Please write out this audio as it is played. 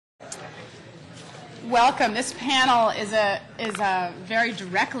welcome. This panel is a very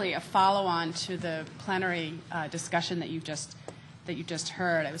directly a follow-on to the plenary discussion that you just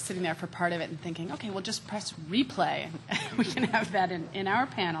heard. I was sitting there for part of it and thinking, okay, we'll just press replay and we can have that in our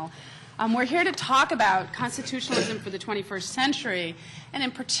panel. We're here to talk about constitutionalism for the 21st century, and in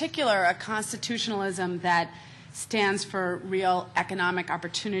particular, a constitutionalism that stands for real economic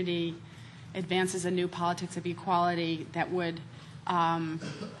opportunity, advances a new politics of equality that would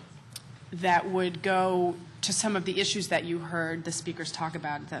go to some of the issues that you heard the speakers talk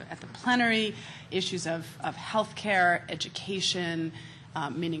about at the plenary, issues of health care, education,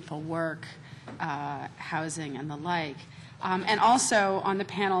 meaningful work, housing, and the like. And also on the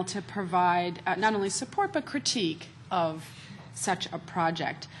panel to provide not only support but critique of such a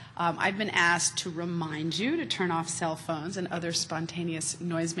project. I've been asked to remind you to turn off cell phones and other spontaneous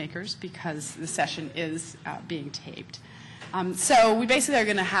noisemakers because the session is being taped. So we basically are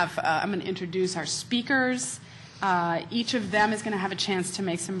going to have, I'm going to introduce our speakers. Each of them is going to have a chance to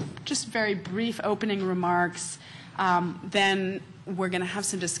make some just very brief opening remarks. Then we're going to have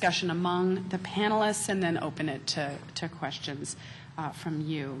some discussion among the panelists and then open it to questions from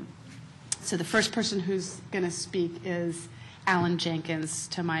you. So the first person who's going to speak is Alan Jenkins,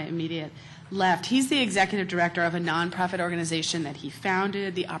 to my immediate left. He's the executive director of a nonprofit organization that he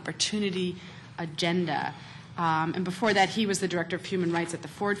founded, the Opportunity Agenda. And before that, he was the director of human rights at the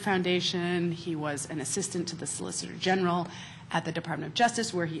Ford Foundation. He was an assistant to the Solicitor General at the Department of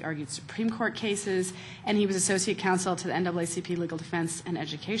Justice, where he argued Supreme Court cases. And he was associate counsel to the NAACP Legal Defense and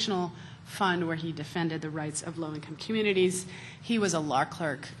Educational Fund, where he defended the rights of low-income communities. He was a law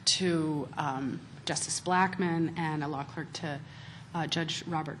clerk to Justice Blackmun and a law clerk to Judge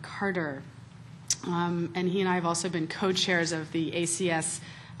Robert Carter. And he and I have also been co-chairs of the ACS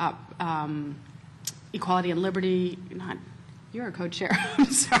Equality and Liberty, you're a co-chair, I'm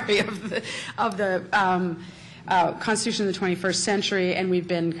sorry, of the Constitution of the 21st Century, and we've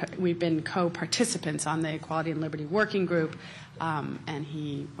been co-participants on the Equality and Liberty Working Group, and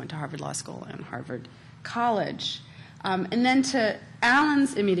he went to Harvard Law School and Harvard College. And then to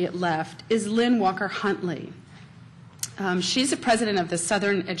Alan's immediate left is Lynn Walker Huntley. She's the president of the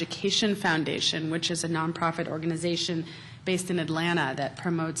Southern Education Foundation, which is a nonprofit organization based in Atlanta that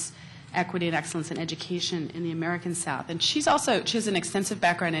promotes equity and excellence in education in the American South. And she has an extensive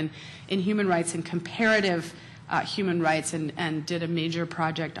background in human rights and comparative human rights, and did a major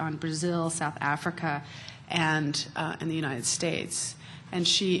project on Brazil, South Africa, and in the United States. And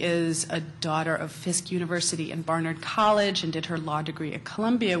she is a daughter of Fisk University and Barnard College, and did her law degree at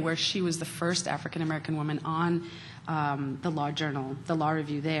Columbia, where she was the first African-American woman on the Law Journal, the Law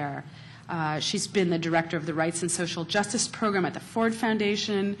Review there. She's been the director of the Rights and Social Justice Program at the Ford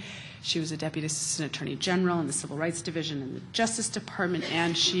Foundation. She was a deputy assistant attorney general in the Civil Rights Division in the Justice Department,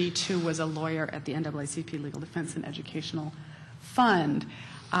 and she, too, was a lawyer at the NAACP Legal Defense and Educational Fund.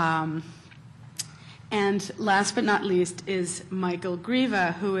 And last but not least is Michael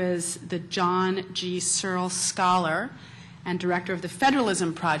Grieva, who is the John G. Searle Scholar and director of the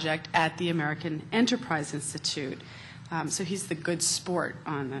Federalism Project at the American Enterprise Institute. So he's the good sport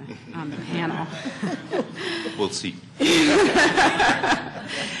on the panel. We'll see.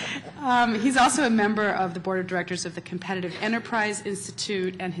 He's also a member of the board of directors of the Competitive Enterprise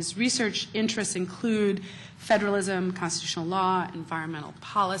Institute, and his research interests include federalism, constitutional law, environmental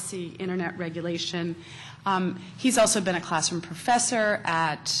policy, internet regulation. He's also been a classroom professor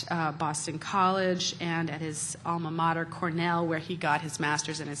at Boston College and at his alma mater, Cornell, where he got his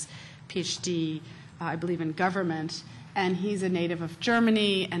master's and his PhD, I believe, in government. And he's a native of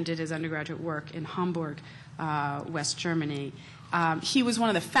Germany and did his undergraduate work in Hamburg, West Germany. He was one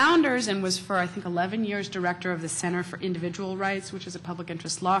of the founders and was for, I think, 11 years director of the Center for Individual Rights, which is a public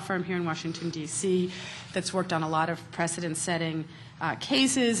interest law firm here in Washington, D.C., that's worked on a lot of precedent-setting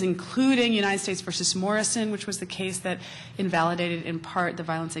cases, including United States versus Morrison, which was the case that invalidated in part the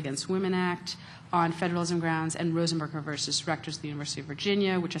Violence Against Women Act on federalism grounds, and Rosenberger versus Rectors of the University of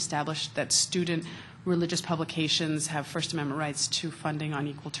Virginia, which established that student religious publications have First Amendment rights to funding on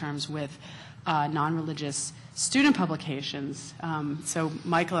equal terms with non-religious student publications. So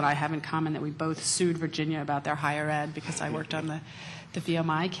Michael and I have in common that we both sued Virginia about their higher ed because I worked on the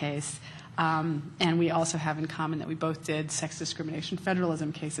VMI case. And we also have in common that we both did sex discrimination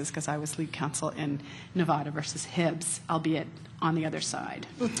federalism cases because I was lead counsel in Nevada versus Hibbs, albeit on the other side.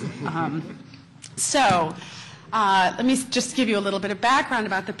 So let me just give you a little bit of background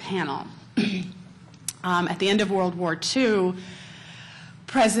about the panel. At the end of World War II,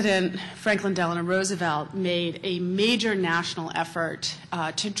 President Franklin Delano Roosevelt made a major national effort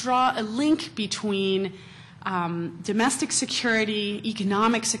to draw a link between domestic security,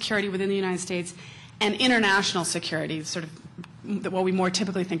 economic security within the United States, and international security, sort of what we more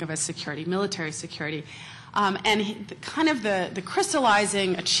typically think of as security, military security. The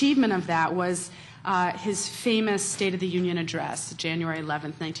crystallizing achievement of that was his famous State of the Union address, January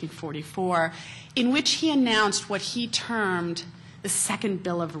 11th, 1944, in which he announced what he termed the Second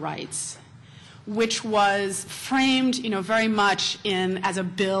Bill of Rights, which was framed, very much as a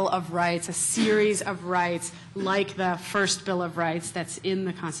Bill of Rights, a series of rights like the first Bill of Rights that's in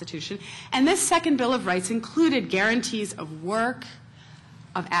the Constitution. And this Second Bill of Rights included guarantees of work,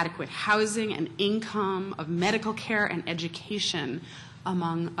 of adequate housing and income, of medical care and education,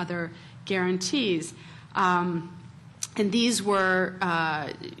 among other guarantees. And these were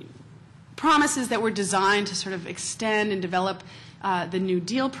promises that were designed to sort of extend and develop the New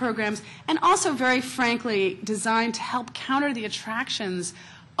Deal programs, and also, very frankly, designed to help counter the attractions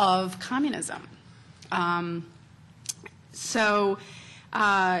of communism. Many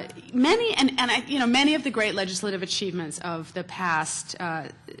of the great legislative achievements of the past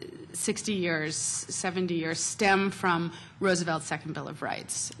 60 years, 70 years, stem from Roosevelt's Second Bill of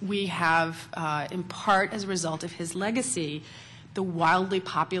Rights. We have, in part as a result of his legacy, the wildly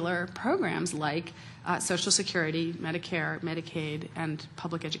popular programs like Social Security, Medicare, Medicaid, and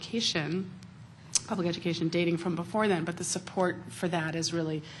public education dating from before then, but the support for that is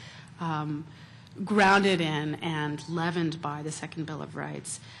really grounded in and leavened by the Second Bill of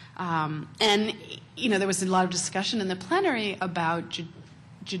Rights. There was a lot of discussion in the plenary about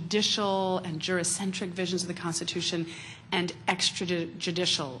judicial and juriscentric visions of the Constitution and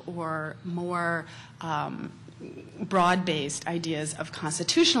extrajudicial or more broad-based ideas of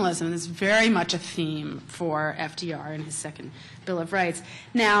constitutionalism. And this is very much a theme for FDR in his Second Bill of Rights.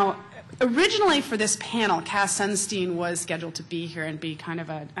 Now, originally for this panel, Cass Sunstein was scheduled to be here and be kind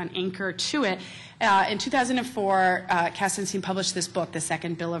of an anchor to it. In 2004, Cass Sunstein published this book, The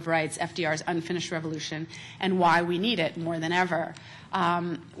Second Bill of Rights, FDR's Unfinished Revolution and Why We Need It More Than Ever,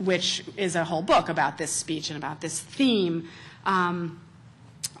 which is a whole book about this speech and about this theme.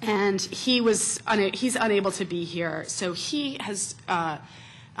 And he's unable to be here, so he has one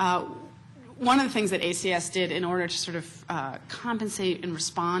of the things that ACS did in order to sort of compensate and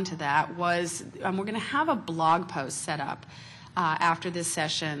respond to that was we're going to have a blog post set up after this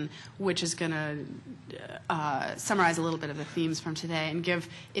session, which is going to summarize a little bit of the themes from today and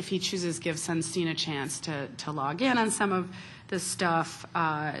if he chooses, give Sunstein a chance to log in on some of the stuff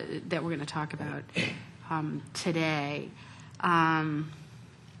that we're going to talk about today.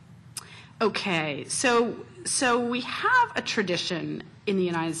 Okay, so we have a tradition in the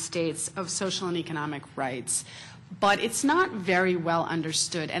United States of social and economic rights, but it's not very well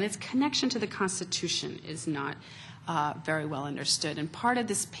understood, and its connection to the Constitution is not very well understood. And part of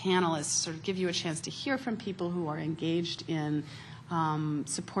this panel is to sort of give you a chance to hear from people who are engaged in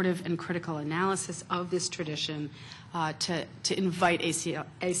supportive and critical analysis of this tradition, to invite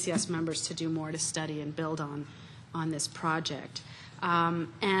ACS members to do more to study and build on this project. And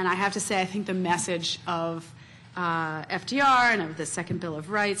I have to say, I think the message of FDR and of the Second Bill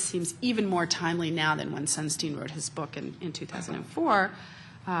of Rights seems even more timely now than when Sunstein wrote his book in 2004.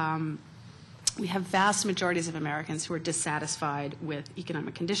 We have vast majorities of Americans who are dissatisfied with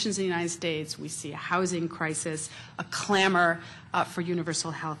economic conditions in the United States. We see a housing crisis, a clamor for universal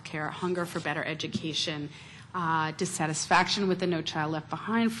health care, hunger for better education, dissatisfaction with the No Child Left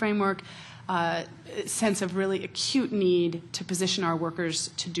Behind framework, sense of really acute need to position our workers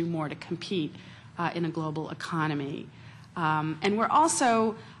to do more to compete in a global economy. And we're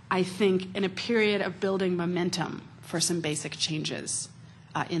also, I think, in a period of building momentum for some basic changes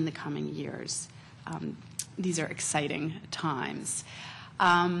in the coming years. These are exciting times.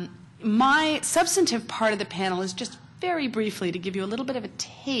 My substantive part of the panel is just very briefly to give you a little bit of a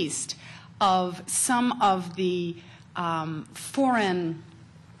taste of some of the foreign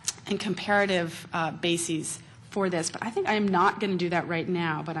and comparative bases for this. But I think I am not going to do that right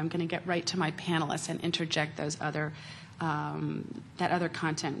now, but I'm going to get right to my panelists and interject those other, that other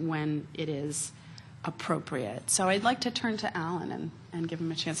content when it is appropriate. So I'd like to turn to Alan and give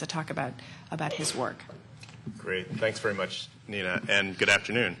him a chance to talk about his work. Great. Thanks very much, Nina, and good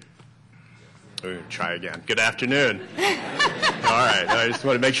afternoon. We're going to try again. Good afternoon. All right. I just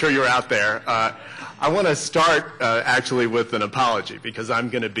want to make sure you're out there. I want to start actually with an apology, because I'm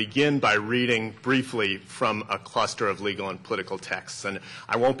going to begin by reading briefly from a cluster of legal and political texts. And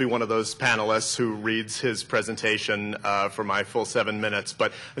I won't be one of those panelists who reads his presentation for my full 7 minutes,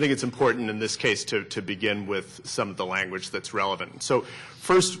 but I think it's important in this case to begin with some of the language that's relevant. So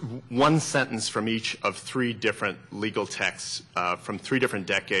first, one sentence from each of 3 different legal texts from 3 different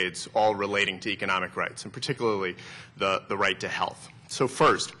decades, all relating to economic rights, and particularly the right to health. So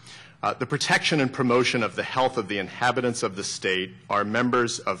first, The protection and promotion of the health of the inhabitants of the state are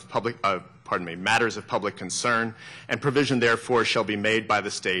matters of public concern, and provision therefore shall be made by the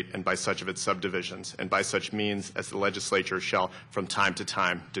state and by such of its subdivisions, and by such means as the legislature shall from time to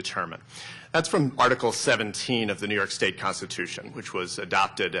time determine. That's from Article 17 of the New York State Constitution, which was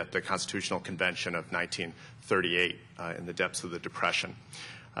adopted at the Constitutional Convention of 1938 in the depths of the Depression.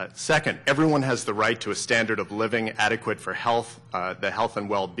 Second, everyone has the right to a standard of living adequate for the health and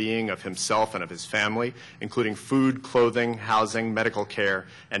well-being of himself and of his family, including food, clothing, housing, medical care,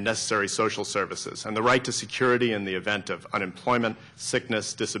 and necessary social services, and the right to security in the event of unemployment,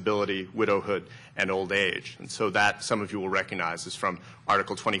 sickness, disability, widowhood, and old age. And so that, some of you will recognize, is from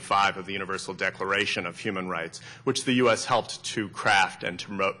Article 25 of the Universal Declaration of Human Rights, which the U.S. helped to craft and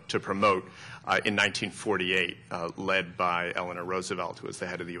to promote in 1948, led by Eleanor Roosevelt, who was the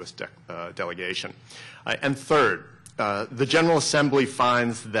head of the U.S. delegation. And third, the General Assembly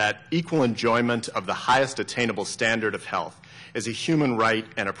finds that equal enjoyment of the highest attainable standard of health is a human right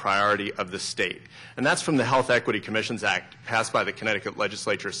and a priority of the state. And that's from the Health Equity Commissions Act, passed by the Connecticut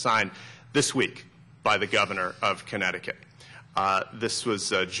legislature, signed this week by the governor of Connecticut. This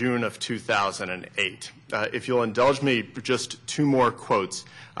was June of 2008. If you'll indulge me, just two more quotes,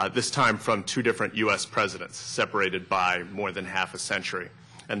 this time from two different U.S. presidents, separated by more than half a century.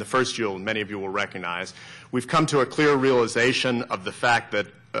 And the first many of you will recognize. We've come to a clear realization of the fact that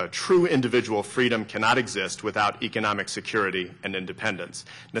true individual freedom cannot exist without economic security and independence.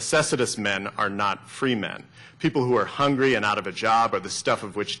 Necessitous men are not free men. People who are hungry and out of a job are the stuff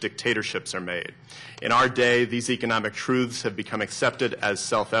of which dictatorships are made. In our day, these economic truths have become accepted as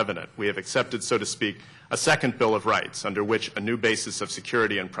self-evident. We have accepted, so to speak, a second Bill of Rights, under which a new basis of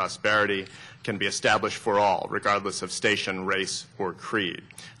security and prosperity can be established for all, regardless of station, race, or creed.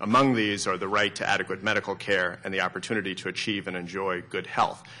 Among these are the right to adequate medical care and the opportunity to achieve and enjoy good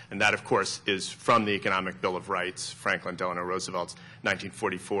health. And that, of course, is from the Economic Bill of Rights, Franklin Delano Roosevelt's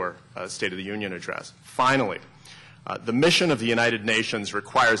 1944 State of the Union address. Finally, the mission of the United Nations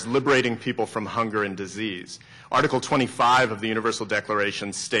requires liberating people from hunger and disease. Article 25 of the Universal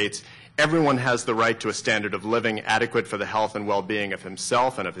Declaration states, everyone has the right to a standard of living adequate for the health and well-being of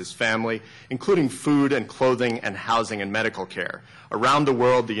himself and of his family, including food and clothing and housing and medical care. Around the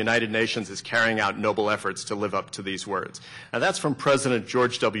world, the United Nations is carrying out noble efforts to live up to these words. Now, that's from President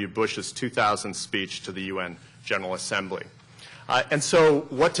George W. Bush's 2000 speech to the UN General Assembly. And so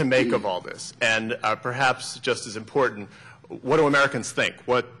what to make of all this? And perhaps just as important, what do Americans think?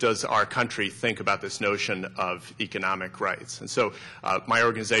 What does our country think about this notion of economic rights? And so my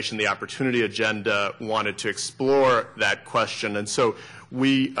organization, the Opportunity Agenda, wanted to explore that question. And so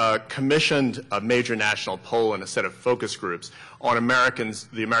we commissioned a major national poll and a set of focus groups on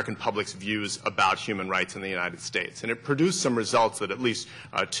the American public's views about human rights in the United States. And it produced some results that, at least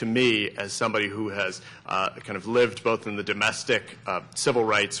to me, as somebody who has kind of lived both in the domestic civil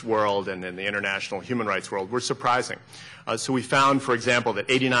rights world and in the international human rights world, were surprising. So we found, for example, that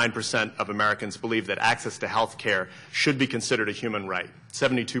 89% of Americans believe that access to health care should be considered a human right.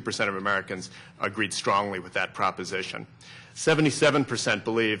 72% of Americans agreed strongly with that proposition. 77%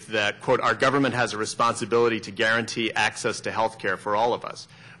 believe that, quote, our government has a responsibility to guarantee access to health care for all of us,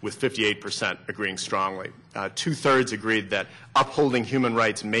 with 58% agreeing strongly. Two-thirds agreed that upholding human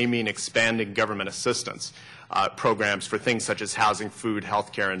rights may mean expanding government assistance programs for things such as housing, food,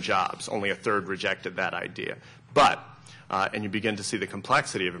 health care, and jobs. Only a third rejected that idea. But and you begin to see the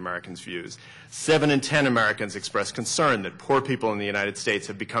complexity of Americans' views. 7 in 10 Americans express concern that poor people in the United States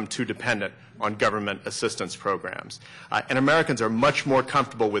have become too dependent on government assistance programs. And Americans are much more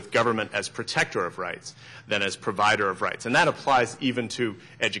comfortable with government as protector of rights than as provider of rights. And that applies even to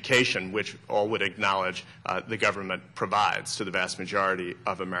education, which all would acknowledge the government provides to the vast majority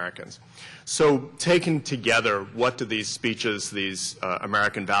of Americans. So taken together, what do these speeches, these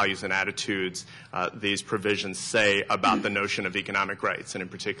American values and attitudes, these provisions say about the notion of economic rights, and in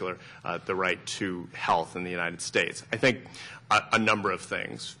particular the right to health in the United States? I think a number of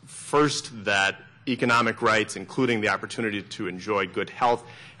things. First, that economic rights, including the opportunity to enjoy good health,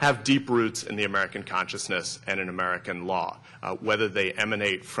 have deep roots in the American consciousness and in American law, whether they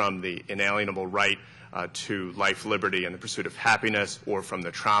emanate from the inalienable right to life, liberty, and the pursuit of happiness, or from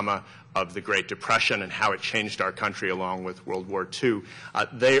the trauma of the Great Depression and how it changed our country along with World War II.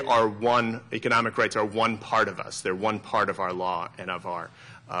 Economic rights are one part of us. They're one part of our law and of our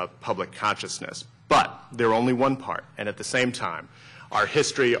public consciousness. But they're only one part. And at the same time, our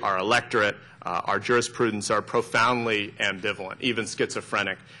history, our electorate, our jurisprudence are profoundly ambivalent, even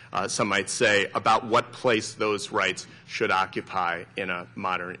schizophrenic, some might say, about what place those rights should occupy in a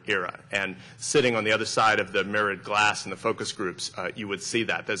modern era. And sitting on the other side of the mirrored glass in the focus groups, you would see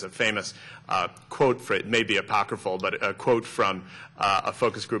that. There's a famous quote, it may be apocryphal, but a quote from a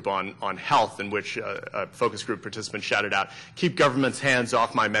focus group on health in which a focus group participant shouted out, "Keep government's hands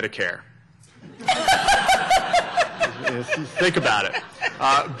off my Medicare." Think about it.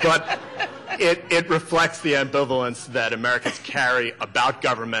 But it reflects the ambivalence that Americans carry about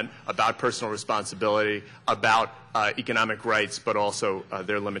government, about personal responsibility, about economic rights, but also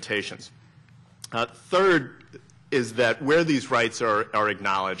their limitations. Third is that where these rights are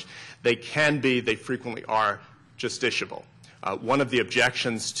acknowledged, they frequently are justiciable. One of the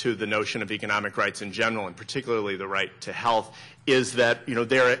objections to the notion of economic rights in general, and particularly the right to health, is that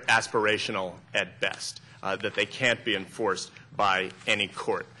they're aspirational at best, that they can't be enforced by any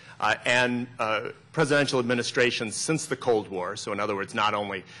court. And presidential administrations since the Cold War, so in other words, not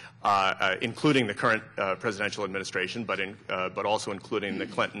only including the current presidential administration, but also including the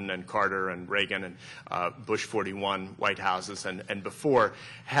Clinton and Carter and Reagan and Bush 41 White Houses and before,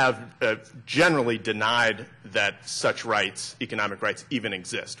 have generally denied that such rights, economic rights, even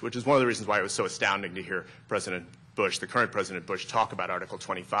exist, which is one of the reasons why it was so astounding to hear President Bush, the current President Bush, talk about Article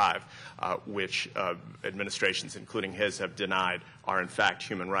 25, which administrations, including his, have denied are in fact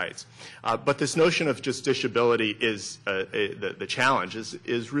human rights. But this notion of justiciability is the challenge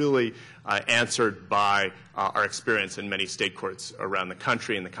is really answered by our experience in many state courts around the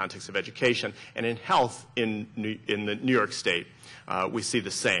country in the context of education, and in health in the New York State. We see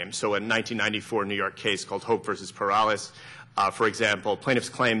the same. So a 1994 New York case called Hope versus Perales, for example, plaintiffs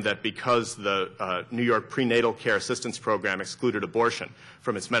claimed that because the New York Prenatal Care Assistance Program excluded abortion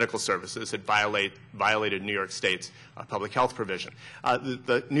from its medical services, it violated New York State's public health provision.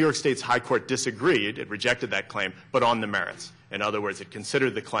 The New York State's High Court disagreed. It rejected that claim, but on the merits. In other words, it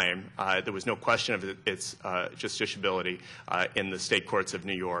considered the claim. There was no question of its justiciability in the state courts of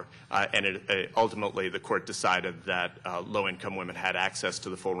New York, and ultimately the court decided that low-income women had access to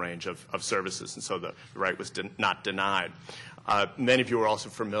the full range of services, and so the right was not denied. Many of you are also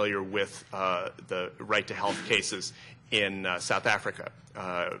familiar with the right to health cases in South Africa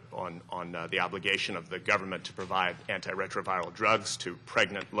on the obligation of the government to provide antiretroviral drugs to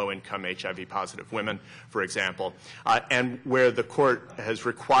pregnant, low-income, HIV-positive women, for example, and where the court has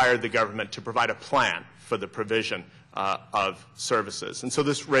required the government to provide a plan for the provision of services. And so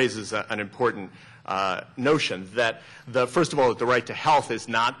this raises an important notion that, first of all, that the right to health is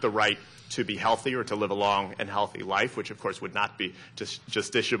not the right to be healthy or to live a long and healthy life, which of course would not be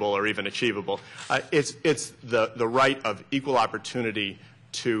justiciable or even achievable. It's the right of equal opportunity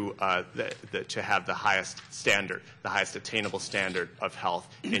to have the highest standard, the highest attainable standard of health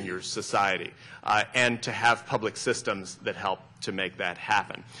in your society, and to have public systems that help to make that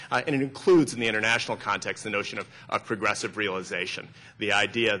happen. And it includes, in the international context, the notion of progressive realization, the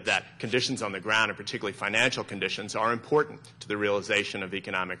idea that conditions on the ground, and particularly financial conditions, are important to the realization of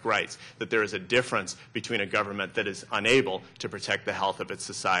economic rights, that there is a difference between a government that is unable to protect the health of its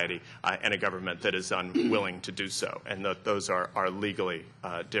society and a government that is unwilling to do so, and that those are legally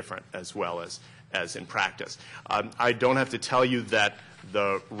different as well as in practice. I don't have to tell you that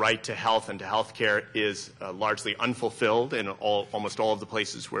the right to health and to health care is largely unfulfilled in almost all of the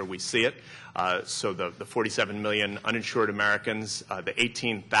places where we see it. So the 47 million uninsured Americans, the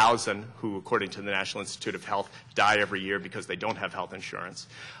 18,000 who, according to the National Institute of Health, die every year because they don't have health insurance,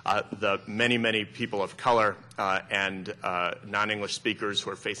 the many, many people of color and non-English speakers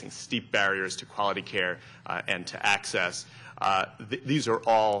who are facing steep barriers to quality care and to access. These are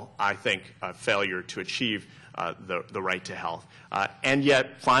all, I think, a failure to achieve the right to health. And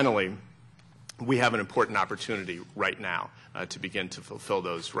yet, finally, we have an important opportunity right now to begin to fulfill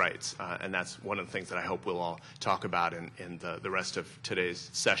those rights. And that's one of the things that I hope we'll all talk about in the rest of today's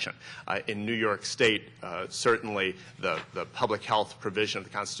session. In New York State, certainly the public health provision of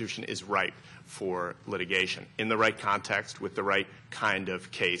the Constitution is ripe for litigation in the right context, with the right kind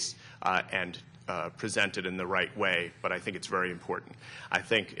of case, and presented in the right way, but I think it's very important. I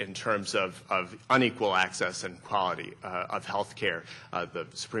think in terms of unequal access and quality of health care, the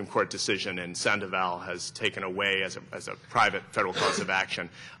Supreme Court decision in Sandoval has taken away as a private federal cause of action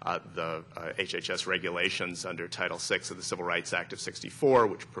the HHS regulations under Title VI of the Civil Rights Act of '64,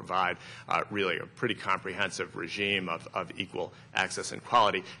 which provide really a pretty comprehensive regime of equal access and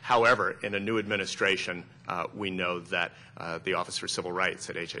quality. However, in a new administration, we know that the Office for Civil Rights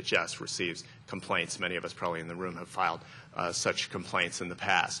at HHS receives complaints. Many of us probably in the room have filed such complaints in the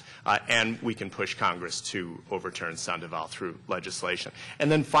past. And we can push Congress to overturn Sandoval through legislation.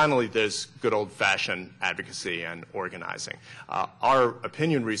 And then finally, there's good old-fashioned advocacy and organizing. Our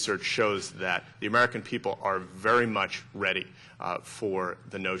opinion research shows that the American people are very much ready for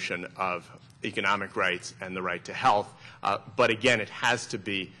the notion of economic rights and the right to health. But again, it has to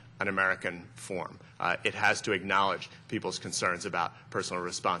be an American form. It has to acknowledge people's concerns about personal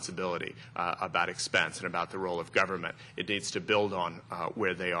responsibility, about expense, and about the role of government. It needs to build on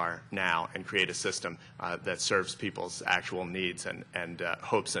where they are now and create a system that serves people's actual needs and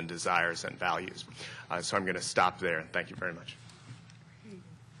hopes and desires and values. So I'm going to stop there, and thank you very much.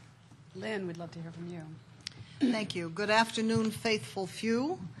 Lynn, we'd love to hear from you. Thank you. Good afternoon, faithful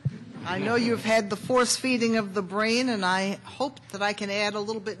few. I know you've had the force feeding of the brain, and I hope that I can add a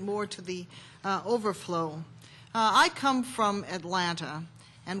little bit more to the overflow. I come from Atlanta,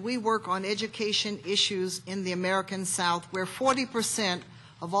 and we work on education issues in the American South, where 40%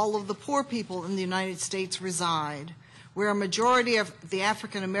 of all of the poor people in the United States reside, where a majority of the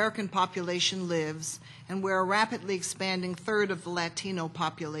African American population lives, and where a rapidly expanding third of the Latino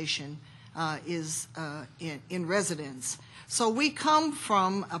population is in residence. So we come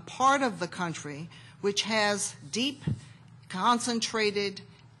from a part of the country which has deep, concentrated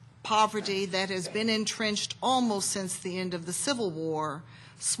poverty that has been entrenched almost since the end of the Civil War,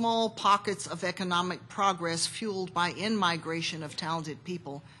 small pockets of economic progress fueled by in-migration of talented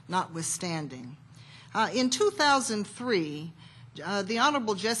people notwithstanding. In 2003, the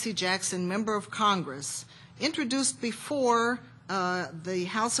Honorable Jesse Jackson, member of Congress, introduced before the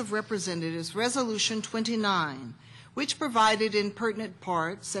House of Representatives Resolution 29, which provided in pertinent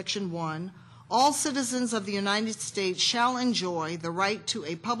part, Section 1, all citizens of the United States shall enjoy the right to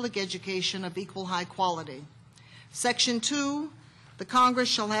a public education of equal high quality. Section 2, the Congress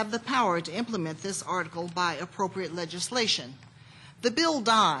shall have the power to implement this article by appropriate legislation. The bill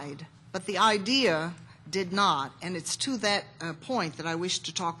died, but the idea did not, and it's to that point that I wish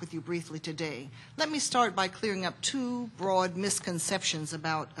to talk with you briefly today. Let me start by clearing up two broad misconceptions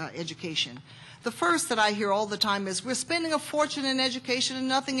about education. The first that I hear all the time is we're spending a fortune in education and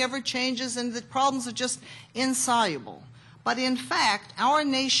nothing ever changes and the problems are just insoluble. But in fact, our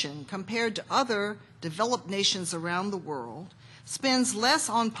nation, compared to other developed nations around the world, spends less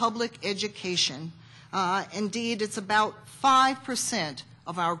on public education. Indeed, it's about 5%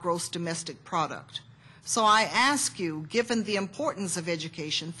 of our gross domestic product. So I ask you, given the importance of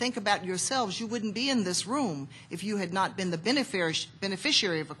education, think about yourselves. You wouldn't be in this room if you had not been the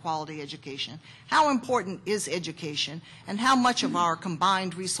beneficiary of a quality education. How important is education, and how much of our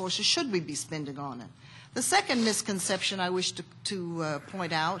combined resources should we be spending on it? The second misconception I wish to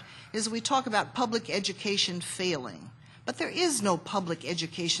point out is we talk about public education failing. But there is no public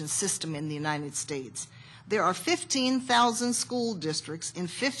education system in the United States. There are 15,000 school districts in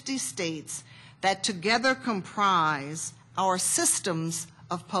 50 states that together comprise our systems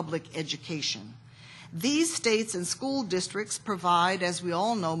of public education. These states and school districts provide, as we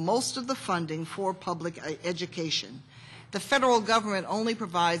all know, most of the funding for public education. The federal government only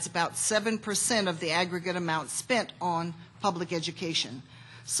provides about 7% of the aggregate amount spent on public education.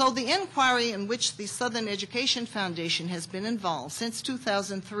 So the inquiry in which the Southern Education Foundation has been involved since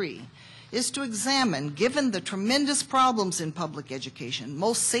 2003 is to examine, given the tremendous problems in public education,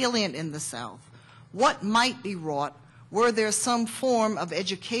 most salient in the South, what might be wrought were there some form of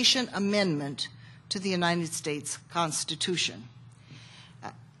education amendment to the United States Constitution.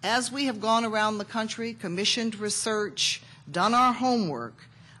 As we have gone around the country, commissioned research, done our homework,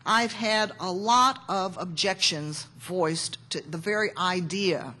 I've had a lot of objections voiced to the very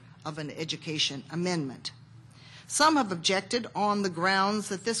idea of an education amendment. Some have objected on the grounds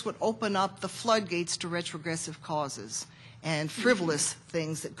that this would open up the floodgates to retrogressive causes and frivolous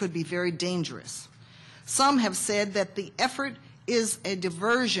things that could be very dangerous. Some have said that the effort is a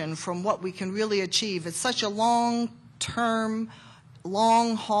diversion from what we can really achieve. It's such a long-term,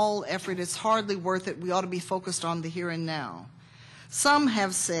 long-haul effort, it's hardly worth it. We ought to be focused on the here and now. Some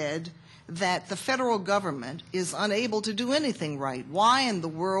have said that the federal government is unable to do anything right. Why in the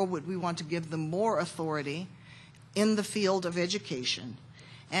world would we want to give them more authority in the field of education?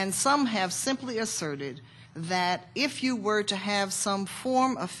 And some have simply asserted that if you were to have some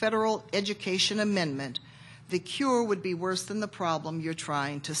form of federal education amendment, the cure would be worse than the problem you're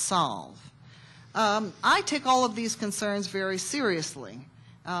trying to solve. I take all of these concerns very seriously.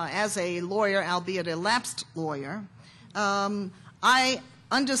 As a lawyer, albeit a lapsed lawyer, I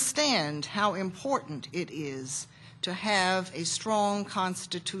understand how important it is to have a strong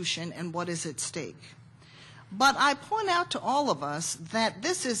Constitution and what is at stake. But I point out to all of us that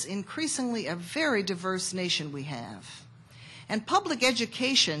this is increasingly a very diverse nation we have. And public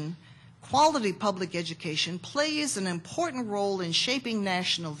education, quality public education, plays an important role in shaping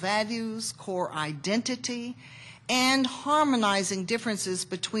national values, core identity, and harmonizing differences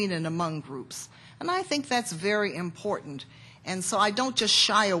between and among groups. And I think that's very important. And so I don't just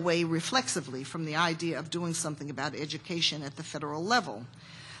shy away reflexively from the idea of doing something about education at the federal level.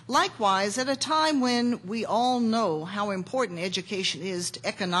 Likewise, at a time when we all know how important education is to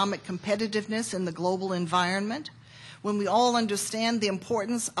economic competitiveness in the global environment, when we all understand the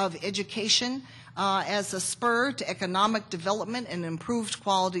importance of education as a spur to economic development and improved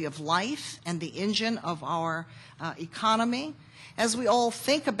quality of life and the engine of our economy, as we all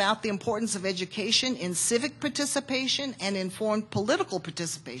think about the importance of education in civic participation and informed political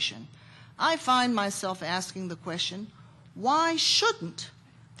participation, I find myself asking the question, why shouldn't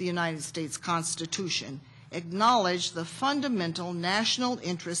the United States Constitution acknowledge the fundamental national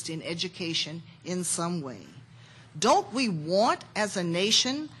interest in education in some way? Don't we want, as a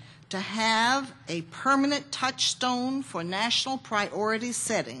nation, to have a permanent touchstone for national priority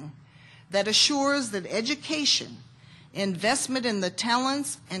setting that assures that education, investment in the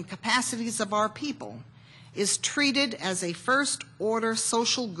talents and capacities of our people, is treated as a first-order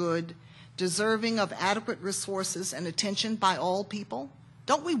social good deserving of adequate resources and attention by all people?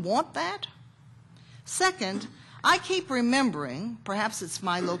 Don't we want that? Second, I keep remembering, perhaps it's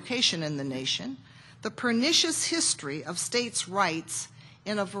my location in the nation, the pernicious history of states' rights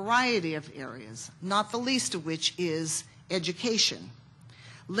in a variety of areas, not the least of which is education.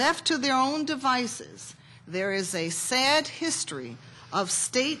 Left to their own devices, there is a sad history of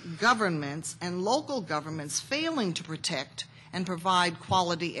state governments and local governments failing to protect and provide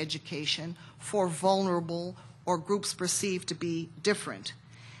quality education for vulnerable or groups perceived to be different.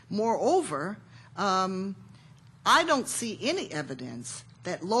 Moreover, I don't see any evidence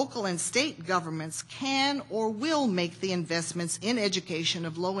that local and state governments can or will make the investments in education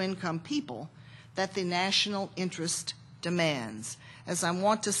of low-income people that the national interest demands. As I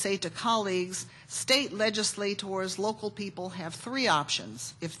want to say to colleagues, state legislators, local people have three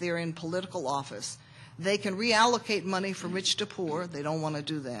options if they're in political office. They can reallocate money from rich to poor. They don't want to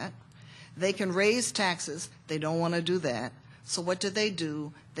do that. They can raise taxes. They don't want to do that. So what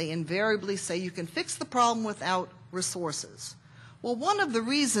do? They invariably say you can fix the problem without resources. Well, one of the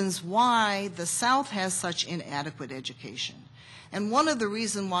reasons why the South has such inadequate education, and one of the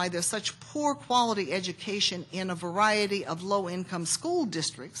reasons why there's such poor quality education in a variety of low-income school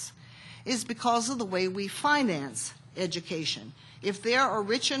districts, is because of the way we finance education. If there are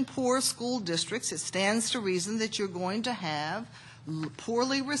rich and poor school districts, it stands to reason that you're going to have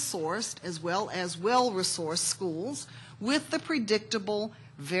poorly resourced as well as well-resourced schools with the predictable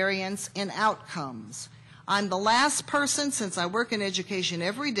variance in outcomes. I'm the last person, since I work in education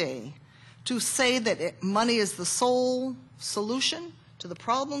every day, to say that money is the sole solution to the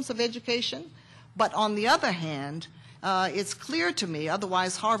problems of education. But on the other hand, it's clear to me,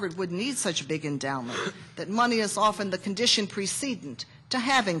 otherwise Harvard wouldn't need such a big endowment, that money is often the condition precedent to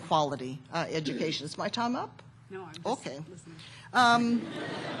having quality education. Is my time up? No, I'm just okay. listening. I mean,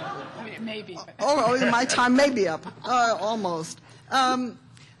 it may be. My time may be up, almost.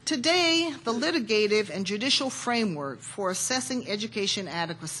 Today, the litigative and judicial framework for assessing education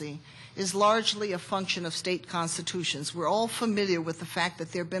adequacy is largely a function of state constitutions. We're all familiar with the fact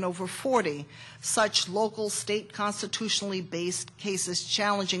that there have been over 40 such local state constitutionally based cases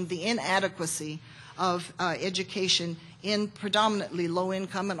challenging the inadequacy of education in predominantly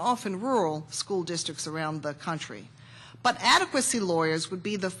low-income and often rural school districts around the country. But adequacy lawyers would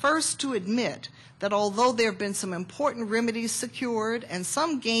be the first to admit that although there have been some important remedies secured and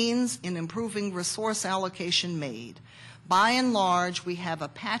some gains in improving resource allocation made, by and large we have a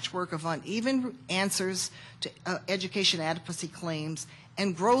patchwork of uneven answers to education adequacy claims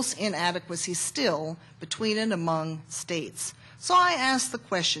and gross inadequacy still between and among states. So I ask the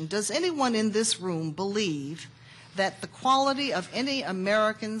question, does anyone in this room believe that the quality of any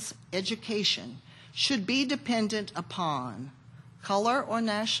American's education should be dependent upon color or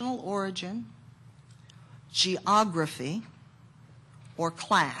national origin, geography, or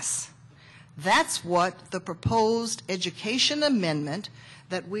class? That's what the proposed education amendment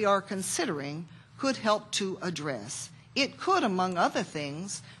that we are considering could help to address. It could, among other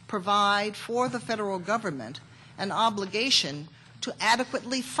things, provide for the federal government an obligation to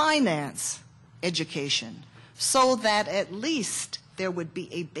adequately finance education so that at least there would be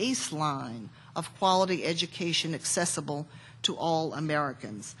a baseline of quality education accessible to all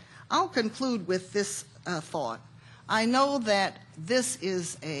Americans. I'll conclude with this thought. I know that this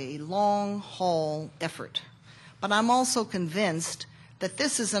is a long-haul effort but I'm also convinced that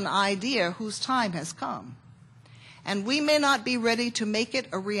this is an idea whose time has come. And we may not be ready to make it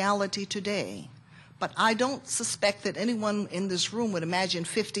a reality today, but I don't suspect that anyone in this room would imagine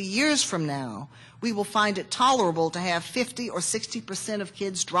 50 years from now we will find it tolerable to have 50 or 60% of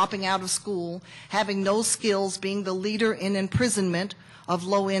kids dropping out of school, having no skills, being the leader in imprisonment of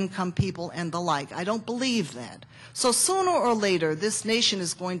low-income people and the like. I don't believe that. So sooner or later, this nation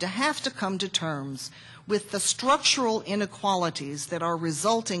is going to have to come to terms with the structural inequalities that are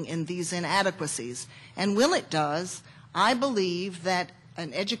resulting in these inadequacies. And when it does, I believe that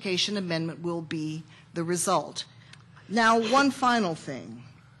an education amendment will be the result. Now, one final thing.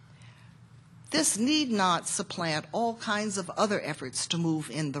 This need not supplant all kinds of other efforts to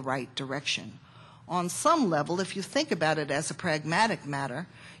move in the right direction. On some level, if you think about it as a pragmatic matter,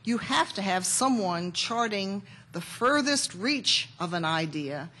 you have to have someone charting the furthest reach of an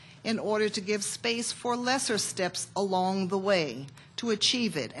idea in order to give space for lesser steps along the way to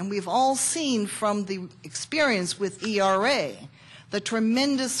achieve it. And we've all seen from the experience with ERA the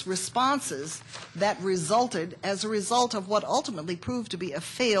tremendous responses that resulted as a result of what ultimately proved to be a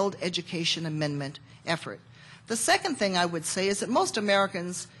failed education amendment effort. The second thing I would say is that most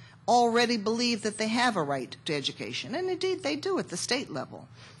Americans already believe that they have a right to education, and indeed they do at the state level.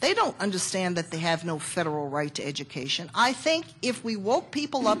 They don't understand that they have no federal right to education. I think if we woke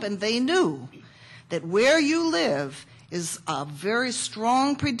people up and they knew that where you live is a very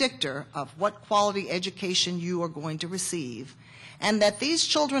strong predictor of what quality education you are going to receive, and that these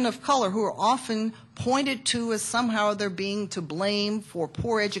children of color who are often pointed to as somehow they're being to blame for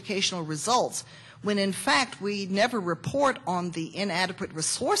poor educational results, when in fact we never report on the inadequate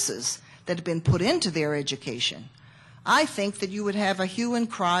resources that have been put into their education, I think that you would have a hue and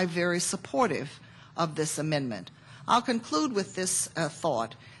cry very supportive of this amendment. I'll conclude with this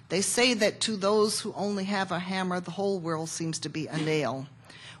thought. They say that to those who only have a hammer, the whole world seems to be a nail.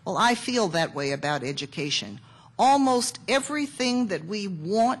 Well, I feel that way about education. Almost everything that we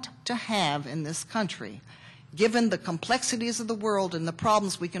want to have in this country, given the complexities of the world and the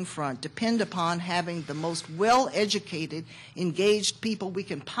problems we confront, depend upon having the most well-educated, engaged people we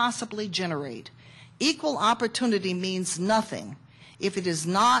can possibly generate. Equal opportunity means nothing if it is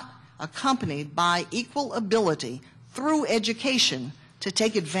not accompanied by equal ability through education to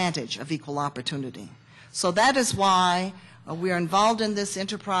take advantage of equal opportunity. So that is why we are involved in this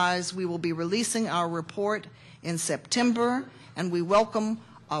enterprise. We will be releasing our report in September, and we welcome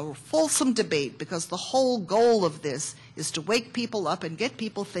a fulsome debate, because the whole goal of this is to wake people up and get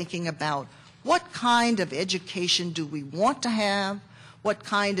people thinking about what kind of education do we want to have, what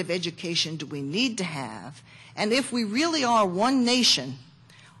kind of education do we need to have, and if we really are one nation,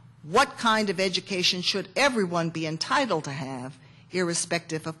 what kind of education should everyone be entitled to have,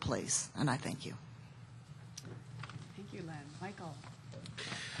 irrespective of place. And I thank you. Thank you, Len. Michael.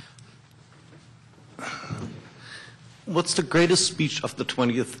 What's the greatest speech of the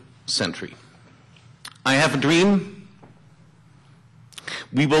 20th century? I have a dream.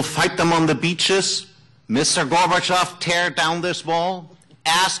 We will fight them on the beaches. Mr. Gorbachev, tear down this wall.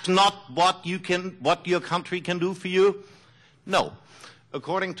 Ask not what your country can do for you. No.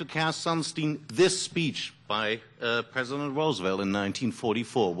 According to Cass Sunstein, this speech by President Roosevelt in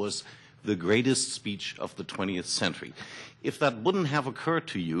 1944 was the greatest speech of the 20th century. If that wouldn't have occurred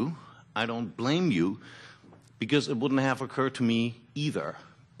to you, I don't blame you, because it wouldn't have occurred to me either.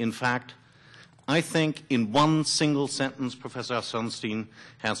 In fact, I think in one single sentence, Professor Sunstein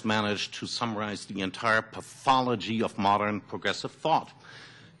has managed to summarize the entire pathology of modern progressive thought,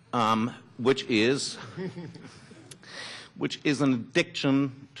 which is an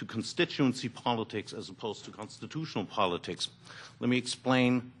addiction to constituency politics as opposed to constitutional politics. Let me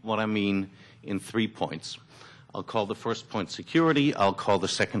explain what I mean in 3 points. I'll call the first point security, I'll call the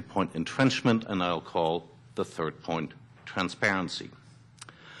second point entrenchment, and I'll call the third point transparency.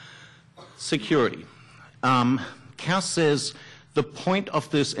 Security. Cass says the point of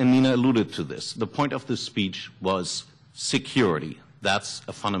this, and Nina alluded to this, the point of this speech was security. That's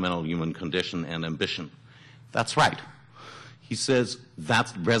a fundamental human condition and ambition. That's right. He says that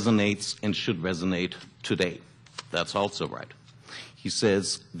resonates and should resonate today. That's also right. He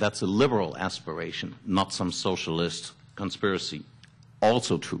says that's a liberal aspiration, not some socialist conspiracy.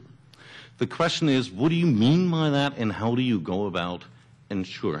 Also true. The question is, what do you mean by that, and how do you go about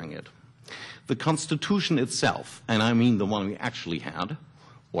ensuring it? The Constitution itself, and I mean the one we actually had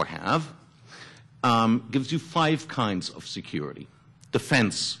or have, gives you 5 kinds of security.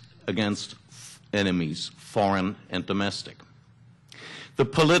 Defense against enemies, foreign and domestic. The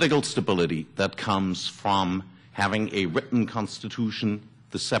political stability that comes from having a written constitution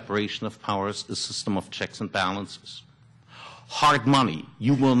the separation of powers, a system of checks and balances. Hard money,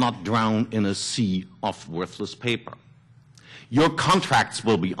 you will not drown in a sea of worthless paper. Your contracts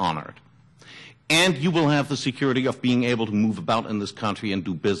will be honored. And you will have the security of being able to move about in this country and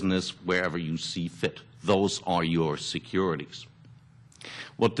do business wherever you see fit. Those are your securities.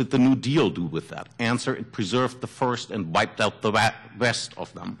 What did the New Deal do with that? Answer, it preserved the first and wiped out the rest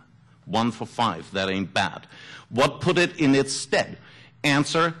of them. 1 for 5, that ain't bad. What put it in its stead?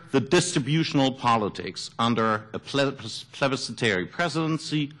 Answer, the distributional politics under a plebiscitary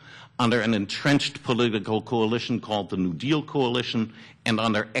presidency, under an entrenched political coalition called the New Deal Coalition, and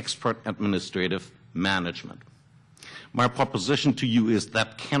under expert administrative management. My proposition to you is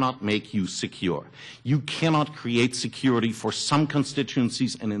that cannot make you secure. You cannot create security for some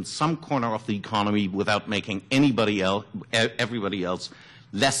constituencies and in some corner of the economy without making everybody else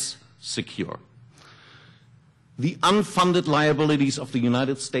less secure. The unfunded liabilities of the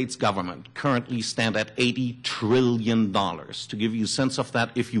United States government currently stand at $80 trillion. To give you a sense of that,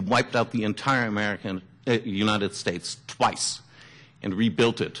 if you wiped out the entire United States twice and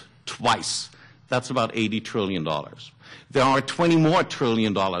rebuilt it twice, that's about $80 trillion. There are $20 more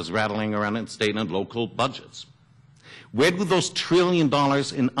trillion rattling around in state and local budgets. Where do those $1 trillion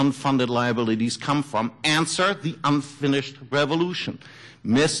in unfunded liabilities come from? Answer, the unfinished revolution.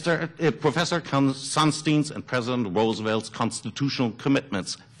 Professor Sunstein's and President Roosevelt's constitutional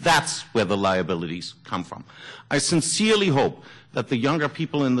commitments, that's where the liabilities come from. I sincerely hope that the younger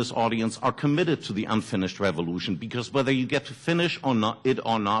people in this audience are committed to the unfinished revolution, because whether you get to finish it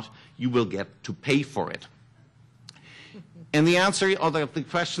or not, you will get to pay for it. And the answer, or the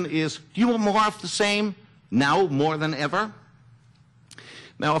question is, do you want more of the same, now more than ever?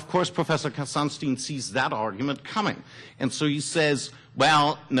 Now, of course, Professor Sunstein sees that argument coming. And so he says,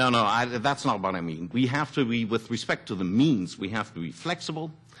 well, no, that's not what I mean. We have to be, with respect to the means, we have to be flexible,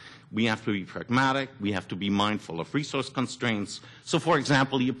 we have to be pragmatic, we have to be mindful of resource constraints. So, for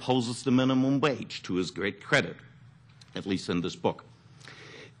example, he opposes the minimum wage, to his great credit, at least in this book.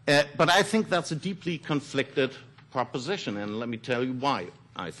 But I think that's a deeply conflicted proposition, and let me tell you why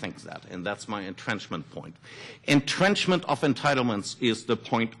I think that, and that's my entrenchment point. Entrenchment of entitlements is the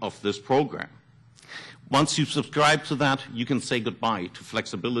point of this program. Once you subscribe to that, you can say goodbye to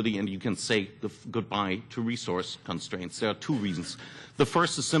flexibility and you can say goodbye to resource constraints. There are two reasons. The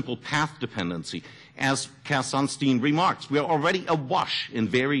first is simple path dependency. As Cass Sunstein remarks, we are already awash in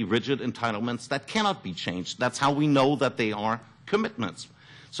very rigid entitlements that cannot be changed. That's how we know that they are commitments.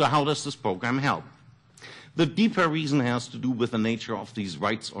 So how does this program help? The deeper reason has to do with the nature of these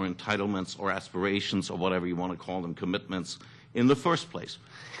rights or entitlements or aspirations or whatever you want to call them, commitments in the first place.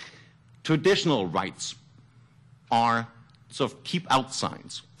 Traditional rights are sort of keep out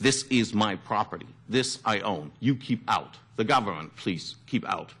signs. This is my property. This I own. You keep out. The government, please keep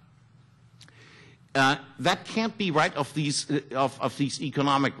out. That can't be right of these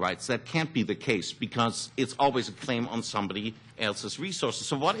economic rights. That can't be the case because it's always a claim on somebody else's resources.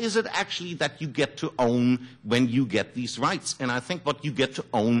 So what is it actually that you get to own when you get these rights? And I think what you get to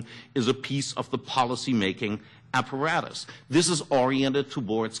own is a piece of the policy-making apparatus. This is oriented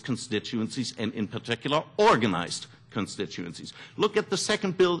towards constituencies and, in particular, organized constituencies. Look at the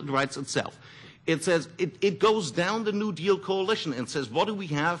second Bill of Rights itself. It says, it goes down the New Deal coalition and says, what do we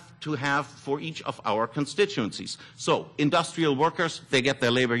have to have for each of our constituencies? So, industrial workers, they get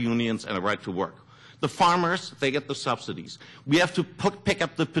their labor unions and a right to work. The farmers, they get the subsidies. We have to pick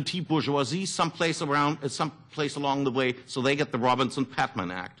up the petite bourgeoisie someplace along the way, so they get the Robinson-Patman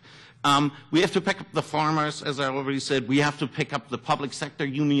Act. We have to pick up the farmers, as I already said. We have to pick up the public sector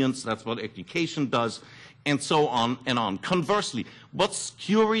unions. That's what education does. And so on and on. Conversely, what's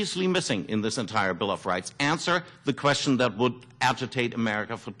curiously missing in this entire Bill of Rights? Answer the question that would agitate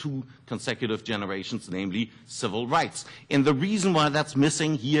America for 2 consecutive generations, namely civil rights. And the reason why that's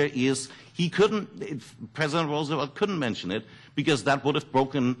missing here is President Roosevelt couldn't mention it because that would have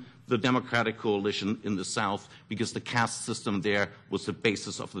broken the Democratic coalition in the South, because the caste system there was the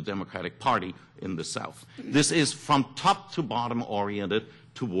basis of the Democratic Party in the South. This is from top to bottom oriented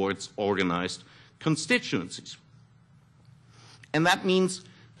towards organized constituencies. And that means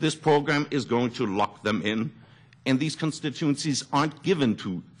this program is going to lock them in, and these constituencies aren't given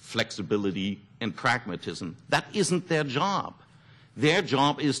to flexibility and pragmatism. That isn't their job. Their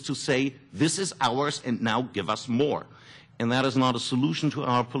job is to say, this is ours and now give us more. And that is not a solution to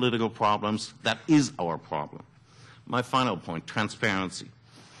our political problems. That is our problem. My final point, transparency.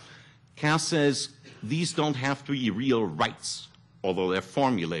 Cass says these don't have to be real rights, although they're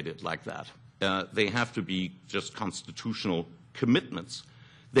formulated like that. They have to be just constitutional commitments.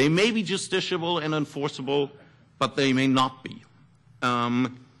 They may be justiciable and enforceable, but they may not be.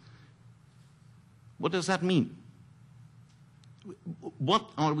 What does that mean? What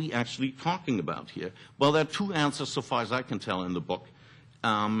are we actually talking about here? Well, there are two answers so far as I can tell in the book,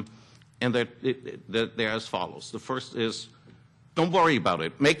 and they're as follows. The first is, don't worry about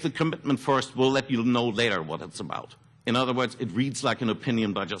it. Make the commitment first. We'll let you know later what it's about. In other words, it reads like an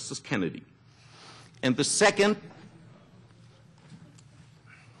opinion by Justice Kennedy. And the second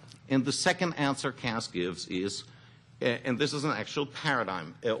answer Cass gives is, and this is an actual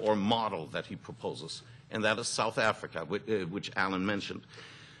paradigm or model that he proposes, and that is South Africa, which Alan mentioned.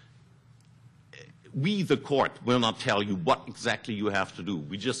 We, the court, will not tell you what exactly you have to do.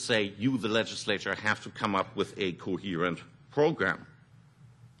 We just say you, the legislature, have to come up with a coherent program.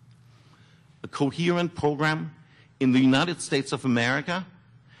 A coherent program in the United States of America,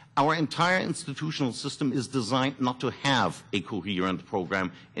 our entire institutional system is designed not to have a coherent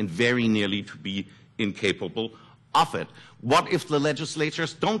program and very nearly to be incapable of it. What if the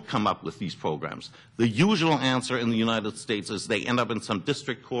legislatures don't come up with these programs? The usual answer in the United States is they end up in some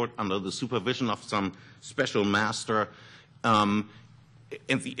district court under the supervision of some special master, and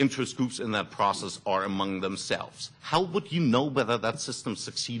the interest groups in that process are among themselves. How would you know whether that system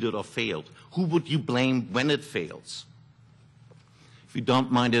succeeded or failed? Who would you blame when it fails? If you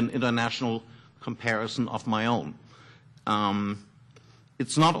don't mind an international comparison of my own.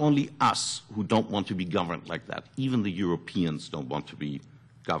 It's not only us who don't want to be governed like that. Even the Europeans don't want to be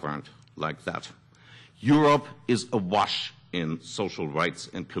governed like that. Europe is awash in social rights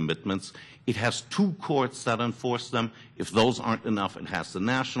and commitments. It has two courts that enforce them. If those aren't enough, it has the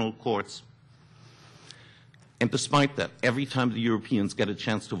national courts. And despite that, every time the Europeans get a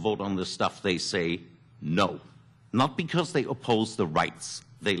chance to vote on this stuff, they say no. Not because they oppose the rights,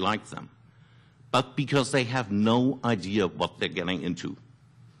 they like them, but because they have no idea what they're getting into.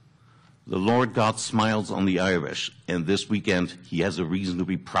 The Lord God smiles on the Irish, and this weekend he has a reason to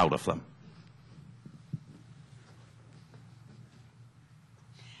be proud of them.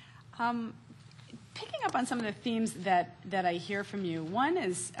 Picking up on some of the themes that I hear from you, one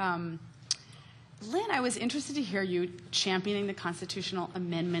is, Lynn, I was interested to hear you championing the constitutional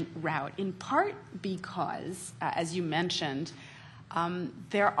amendment route, in part because, as you mentioned,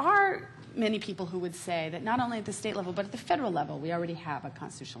 there are many people who would say that not only at the state level, but at the federal level, we already have a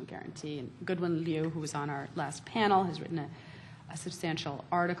constitutional guarantee. And Goodwin Liu, who was on our last panel, has written a substantial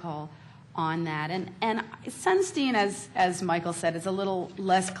article on that. And Sunstein, as Michael said, is a little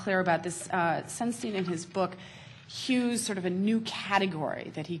less clear about this. Sunstein, in his book, hews sort of a new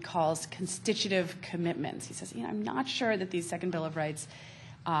category that he calls constitutive commitments. He says, I'm not sure that these Second Bill of Rights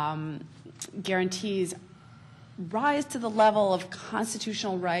guarantees rise to the level of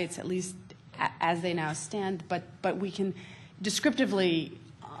constitutional rights, at least as they now stand, but we can descriptively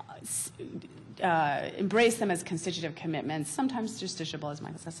embrace them as constitutive commitments, sometimes justiciable, as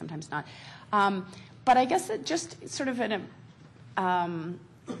Michael says, sometimes not. But I guess it just sort of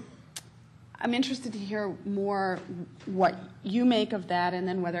I'm interested to hear more what you make of that, and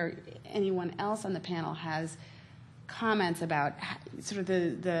then whether anyone else on the panel has comments about sort of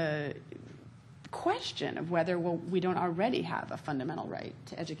the question of whether we don't already have a fundamental right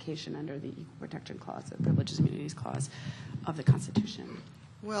to education under the Equal Protection Clause, the Privileges and Immunities Clause of the Constitution.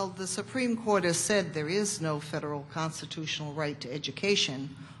 Well, the Supreme Court has said there is no federal constitutional right to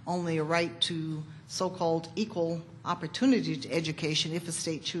education, only a right to so-called equal opportunity to education if a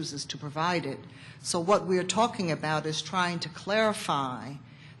state chooses to provide it. So what we're talking about is trying to clarify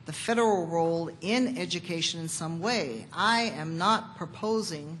the federal role in education in some way. I am not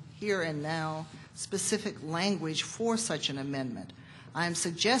proposing here and now specific language for such an amendment. I am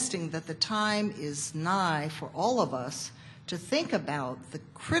suggesting that the time is nigh for all of us to think about the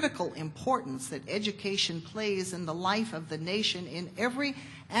critical importance that education plays in the life of the nation in every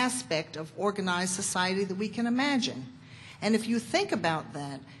aspect of organized society that we can imagine. And if you think about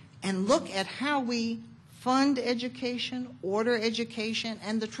that and look at how we fund education, order education,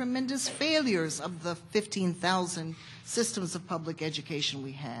 and the tremendous failures of the 15,000 systems of public education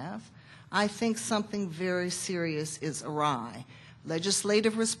we have, I think something very serious is awry.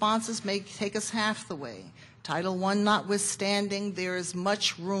 Legislative responses may take us half the way. Title I notwithstanding, there is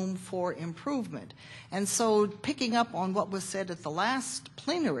much room for improvement. And so picking up on what was said at the last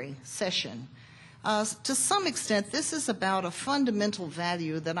plenary session, to some extent, this is about a fundamental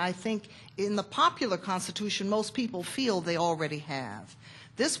value that I think in the popular Constitution most people feel they already have.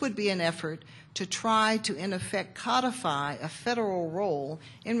 This would be an effort to try to, in effect, codify a federal role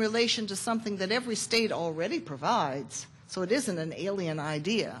in relation to something that every state already provides. So it isn't an alien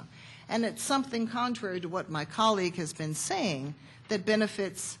idea. And it's something contrary to what my colleague has been saying that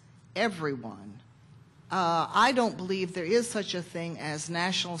benefits everyone. I don't believe there is such a thing as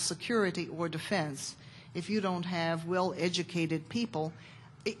national security or defense if you don't have well-educated people,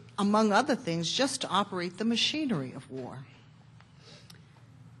 among other things, just to operate the machinery of war.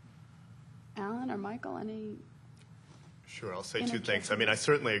 Alan or Michael, any? Sure, I'll say two things. I mean, I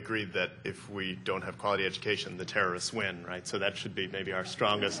certainly agree that if we don't have quality education, the terrorists win, right? So that should be maybe our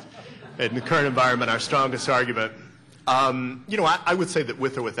strongest, in the current environment, our strongest argument. You know, I would say that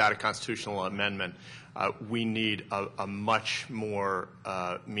with or without a constitutional amendment, we need a much more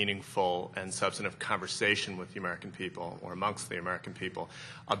meaningful and substantive conversation with the American people, or amongst the American people,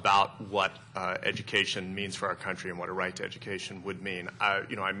 about what education means for our country and what a right to education would mean.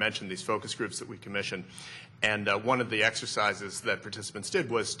 You know, I mentioned these focus groups that we commissioned, and one of the exercises that participants did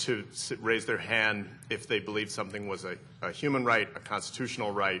was to raise their hand if they believed something was a human right, a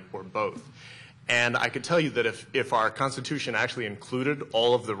constitutional right, or both. And I could tell you that if our Constitution actually included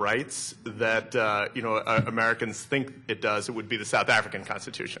all of the rights that you know, Americans think it does, it would be the South African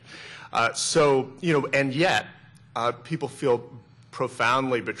Constitution. So, you know, and yet people feel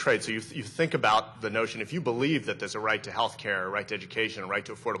profoundly betrayed. So you think about the notion, if you believe that there's a right to health care, a right to education, a right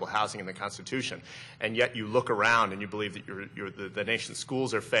to affordable housing in the Constitution, and yet you look around and you believe that the nation's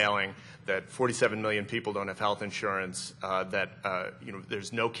schools are failing, that 47 million people don't have health insurance, that you know,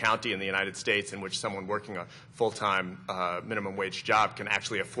 there's no county in the United States in which someone working a full-time minimum wage job can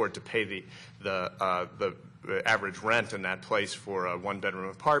actually afford to pay the average rent in that place for a one-bedroom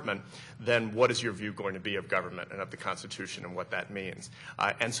apartment, then what is your view going to be of government and of the Constitution and what that means?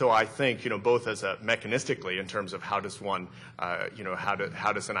 And so I think, you know, both as a mechanistically in terms of how does one, you know, how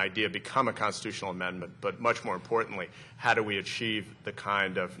does an idea become a constitutional amendment, but much more importantly, how do we achieve the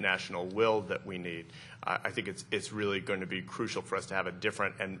kind of national will that we need? I think it's really going to be crucial for us to have a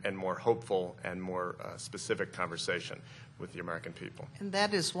different and more hopeful and more specific conversation with the American people. And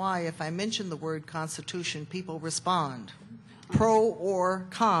that is why if I mention the word Constitution, people respond, pro or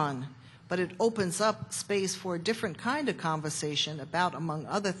con. But it opens up space for a different kind of conversation about, among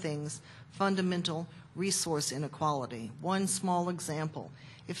other things, fundamental resource inequality. One small example.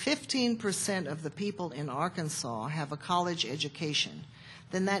 If 15% of the people in Arkansas have a college education,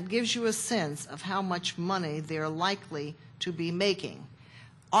 then that gives you a sense of how much money they're likely to be making.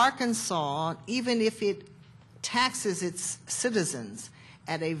 Arkansas, even if it taxes its citizens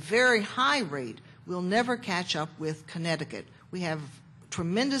at a very high rate, will never catch up with Connecticut. We have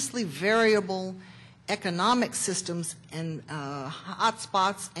tremendously variable economic systems and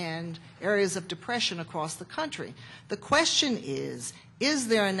hotspots and areas of depression across the country. The question is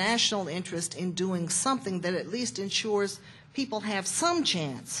there a national interest in doing something that at least ensures people have some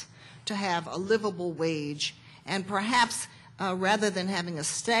chance to have a livable wage, and perhaps rather than having a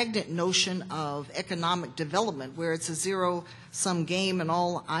stagnant notion of economic development where it's a zero-sum game and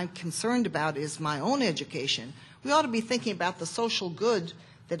all I'm concerned about is my own education, we ought to be thinking about the social good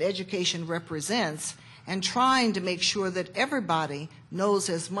that education represents and trying to make sure that everybody knows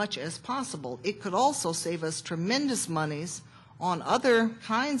as much as possible. It could also save us tremendous monies on other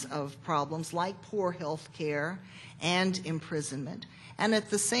kinds of problems like poor health care and imprisonment. And at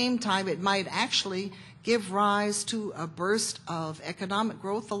the same time, it might actually give rise to a burst of economic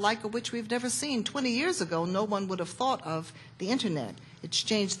growth, the like of which we've never seen. 20 years ago, no one would have thought of the internet. It's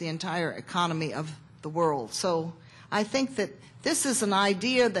changed the entire economy of the world. So I think that this is an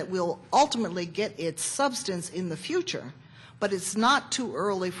idea that will ultimately get its substance in the future, but it's not too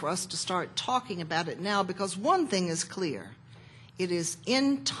early for us to start talking about it now, because one thing is clear. It is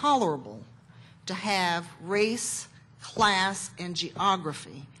intolerable to have race, class, and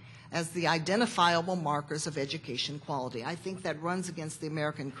geography as the identifiable markers of education quality. I think that runs against the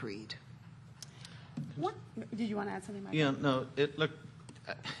American creed. What did you want to add something, Michael? Yeah, no, look,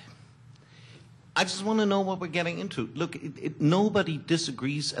 I just want to know what we're getting into. Look, nobody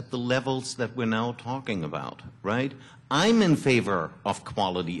disagrees at the levels that we're now talking about, right? I'm in favor of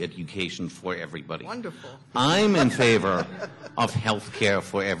quality education for everybody. Wonderful. I'm in favor of health care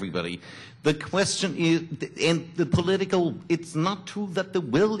for everybody. The question is, and the political, it's not true that the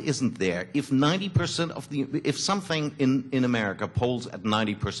will isn't there. If 90% of if something in America polls at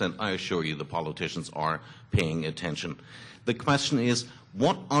 90%, I assure you the politicians are paying attention. The question is,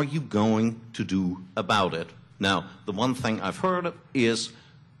 what are you going to do about it? Now, the one thing I've heard is,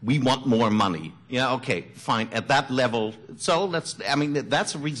 we want more money. Yeah, okay, fine. At that level, so that's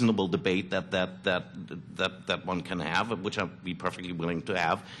a reasonable debate that one can have, which I'd be perfectly willing to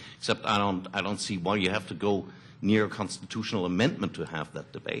have. Except I don't see why you have to go near a constitutional amendment to have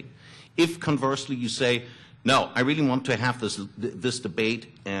that debate. If conversely you say, no, I really want to have this debate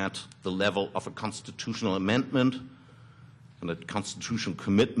at the level of a constitutional amendment, and a constitutional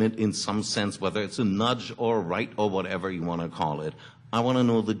commitment in some sense, whether it's a nudge or a right or whatever you want to call it. I want to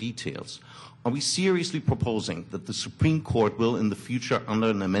know the details. Are we seriously proposing that the Supreme Court will in the future, under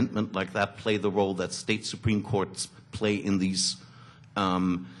an amendment like that, play the role that state Supreme Courts play in these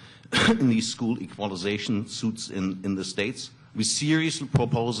school equalization suits in the states? Are we seriously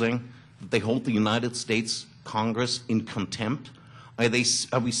proposing that they hold the United States Congress in contempt?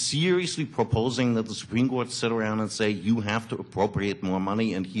 Are we seriously proposing that the Supreme Court sit around and say, you have to appropriate more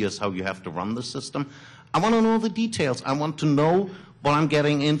money and here's how you have to run the system? I want to know the details. I want to know what I'm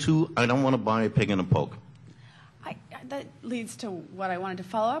getting into. I don't want to buy a pig in a poke. That leads to what I wanted to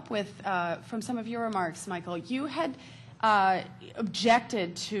follow up with from some of your remarks, Michael. You had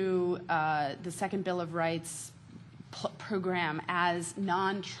objected to the Second Bill of Rights program as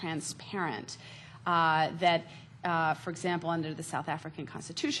non-transparent, that for example, under the South African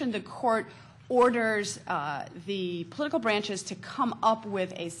Constitution, the court orders the political branches to come up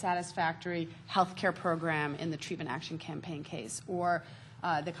with a satisfactory health care program in the Treatment Action Campaign case, or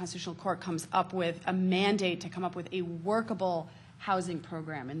the Constitutional Court comes up with a mandate to come up with a workable housing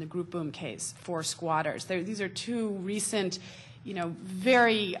program in the Group Boom case for squatters. These are two recent,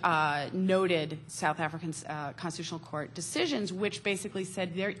 very noted South African Constitutional Court decisions, which basically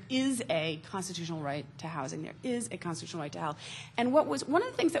said there is a constitutional right to housing. There is a constitutional right to health. And one of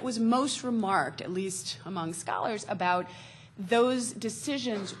the things that was most remarked, at least among scholars, about those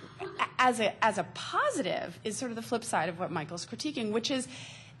decisions as a positive is sort of the flip side of what Michael's critiquing, which is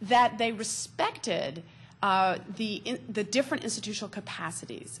that they respected the different institutional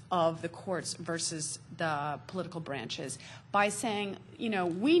capacities of the courts versus the political branches by saying,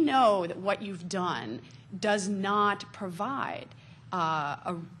 we know that what you've done does not provide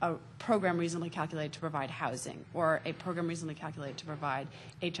a program reasonably calculated to provide housing, or a program reasonably calculated to provide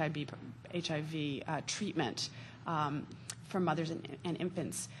HIV treatment for mothers and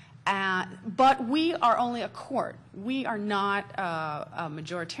infants. But we are only a court. We are not a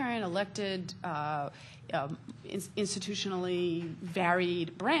majoritarian, elected, institutionally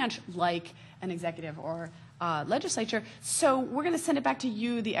varied branch like an executive or legislature. So we're going to send it back to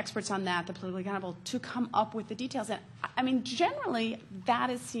you, the experts on that, the politically accountable, to come up with the details. And I mean, generally, that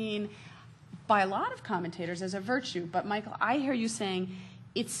is seen by a lot of commentators as a virtue. But Michael, I hear you saying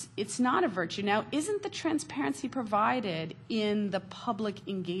it's not a virtue. Now, isn't the transparency provided in the public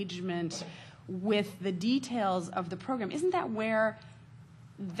engagement with the details of the program, isn't that where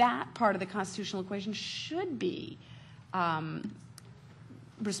that part of the constitutional equation should be dealt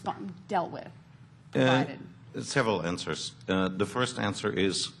with, provided? Several answers. The first answer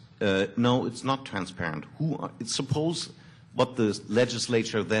is no, it's not transparent. Suppose what the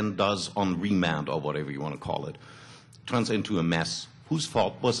legislature then does on remand, or whatever you want to call it, turns into a mess. Whose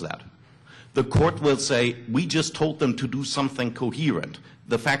fault was that? The court will say, we just told them to do something coherent.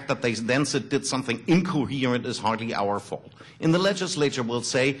 The fact that they then did something incoherent is hardly our fault. And the legislature will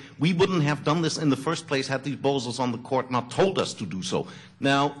say, we wouldn't have done this in the first place had these bozos on the court not told us to do so.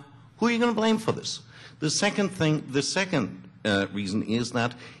 Now, who are you going to blame for this? The second reason is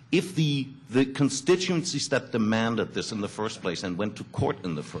that if the constituencies that demanded this in the first place and went to court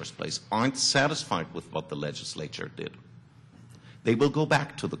in the first place aren't satisfied with what the legislature did, they will go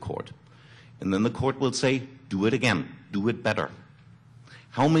back to the court. And then the court will say, do it again, do it better.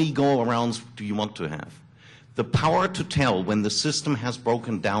 How many go-arounds do you want to have? The power to tell when the system has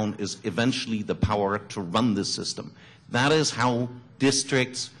broken down is eventually the power to run the system. That is how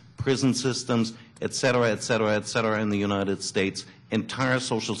districts, prison systems, et cetera, in the United States, entire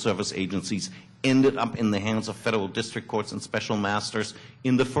social service agencies ended up in the hands of federal district courts and special masters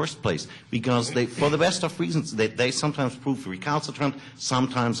in the first place, because they, for the best of reasons, they sometimes proved recalcitrant,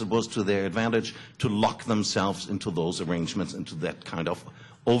 sometimes it was to their advantage to lock themselves into those arrangements, into that kind of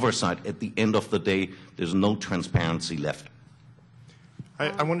oversight. At the end of the day, there's no transparency left.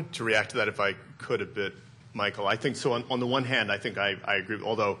 I wanted to react to that if I could a bit, Michael. I think so. On the one hand, I think I agree,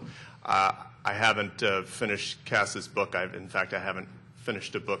 although I haven't finished Cass's book. In fact, I haven't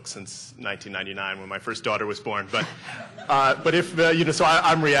finished a book since 1999 when my first daughter was born. But if, so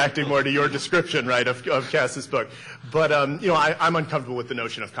I'm reacting more to your description, right, of Cass's book. But, I'm uncomfortable with the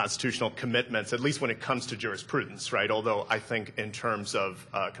notion of constitutional commitments, at least when it comes to jurisprudence, right? Although I think in terms of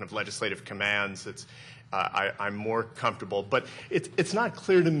kind of legislative commands, I'm more comfortable. But it's not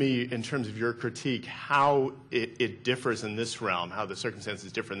clear to me in terms of your critique how it differs in this realm, how the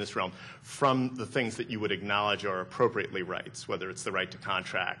circumstances differ in this realm from the things that you would acknowledge are appropriately rights, whether it's the right to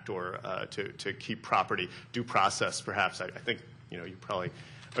contract or to keep property, due process perhaps. I think you probably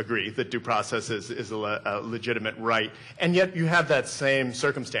agree that due process is a legitimate right. And yet you have that same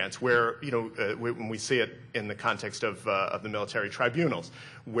circumstance where, when we see it in the context of the military tribunals,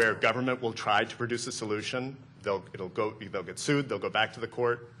 where government will try to produce a solution, they'll get sued, they'll go back to the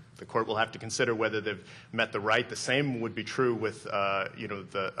court. The court will have to consider whether they've met the right. The same would be true with,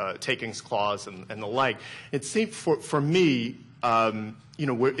 the takings clause and the like. It seems for me,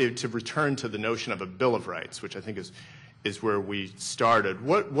 to return to the notion of a Bill of Rights, which I think is where we started.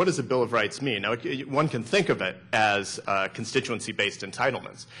 What does a Bill of Rights mean? Now, one can think of it as constituency-based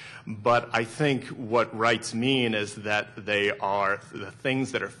entitlements, but I think what rights mean is that they are the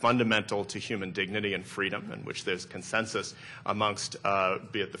things that are fundamental to human dignity and freedom, in which there's consensus amongst,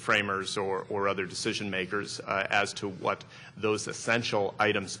 be it the framers or other decision makers, as to what those essential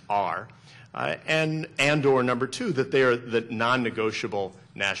items are. And/or number two, that they are the non-negotiable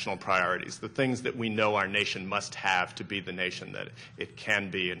national priorities, the things that we know our nation must have to be the nation that it can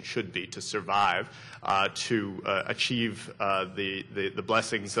be and should be to survive, to achieve the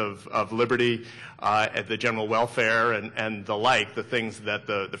blessings of liberty, the general welfare, and the like, the things that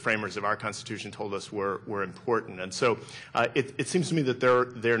the framers of our Constitution told us were important. And so it seems to me that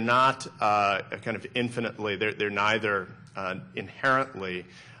they're not kind of infinitely, they're neither inherently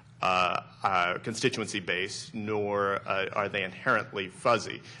constituency-based, nor are they inherently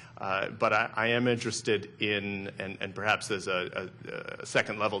fuzzy. But I am interested in, and perhaps there's a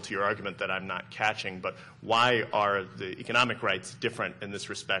second level to your argument that I'm not catching, but why are the economic rights different in this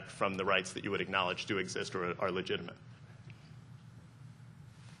respect from the rights that you would acknowledge do exist or are legitimate?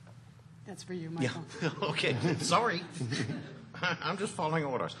 That's for you, Michael. Yeah. Okay. Sorry. I'm just following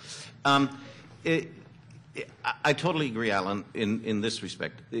orders. I totally agree, Alan, in this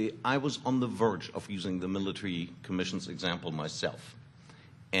respect. I was on the verge of using the military commission's example myself.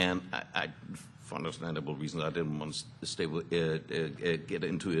 And for understandable reasons, I didn't want to get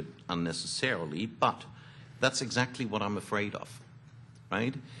into it unnecessarily. But that's exactly what I'm afraid of,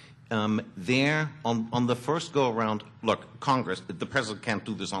 right? There, on the first go-around, look, Congress, the president can't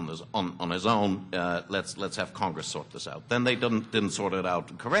do this on his own. Let's have Congress sort this out. Then they didn't sort it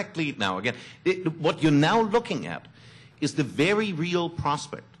out correctly. Now again, what you're now looking at is the very real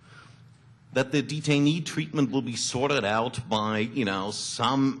prospect that the detainee treatment will be sorted out by,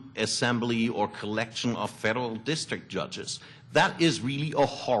 some assembly or collection of federal district judges. That is really a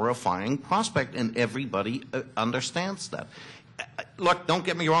horrifying prospect, and everybody understands that. Look, don't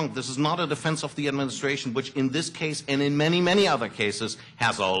get me wrong, this is not a defense of the administration, which in this case and in many, many other cases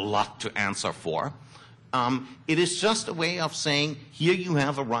has a lot to answer for. It is just a way of saying, here you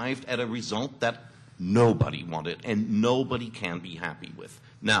have arrived at a result that nobody wanted and nobody can be happy with.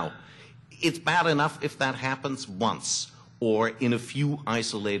 Now, it's bad enough if that happens once or in a few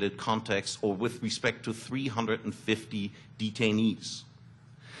isolated contexts or with respect to 350 detainees.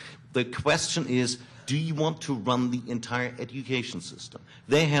 The question is, do you want to run the entire education system,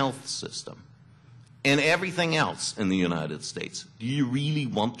 the health system, and everything else in the United States? Do you really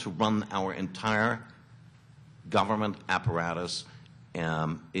want to run our entire government apparatus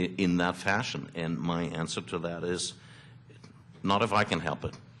in that fashion? And my answer to that is, not if I can help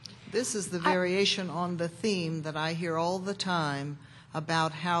it. This is the variation on the theme that I hear all the time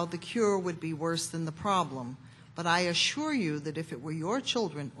about how the cure would be worse than the problem. But I assure you that if it were your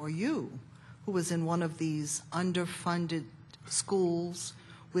children or you who was in one of these underfunded schools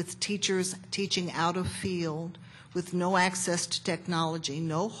with teachers teaching out of field, with no access to technology,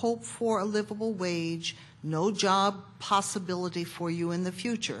 no hope for a livable wage, no job possibility for you in the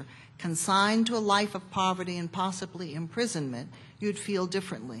future, consigned to a life of poverty and possibly imprisonment, you'd feel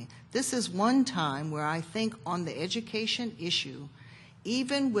differently. This is one time where I think on the education issue,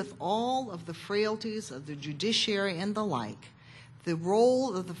 even with all of the frailties of the judiciary and the like, the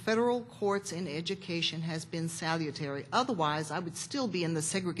role of the federal courts in education has been salutary. Otherwise, I would still be in the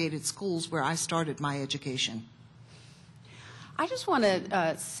segregated schools where I started my education. I just want to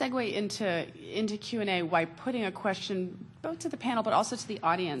segue into Q&A by putting a question both to the panel but also to the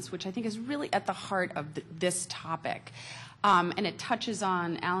audience, which I think is really at the heart of this topic. And it touches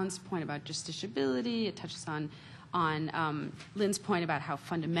on Alan's point about justiciability. It touches on Lynn's point about how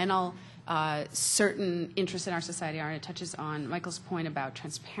fundamental certain interests in our society are. It touches on Michael's point about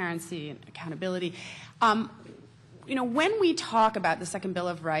transparency and accountability. when we talk about the Second Bill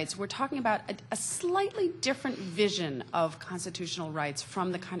of Rights, we're talking about a slightly different vision of constitutional rights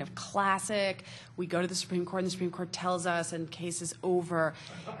from the kind of classic, we go to the Supreme Court and the Supreme Court tells us and case is over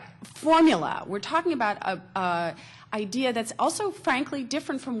formula. We're talking about a idea that's also, frankly,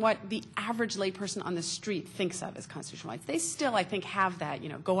 different from what the average layperson on the street thinks of as constitutional rights. They still, I think, have that,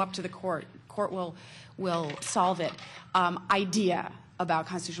 go up to the court will solve it idea about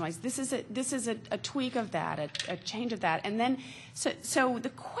constitutional rights. This is a tweak of that, a change of that. And then, so the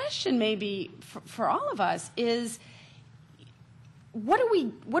question maybe for all of us is, what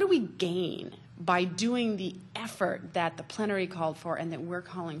do we gain by doing the effort that the plenary called for and that we're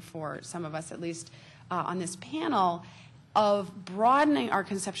calling for, some of us at least on this panel, of broadening our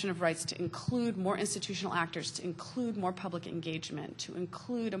conception of rights to include more institutional actors, to include more public engagement, to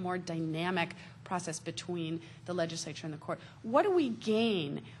include a more dynamic process between the legislature and the court? What do we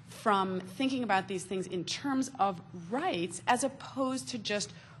gain from thinking about these things in terms of rights as opposed to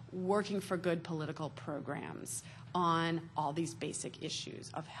just working for good political programs on all these basic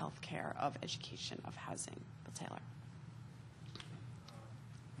issues of health care, of education, of housing? Bill Taylor.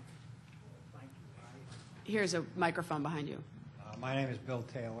 Here's a microphone behind you. My name is Bill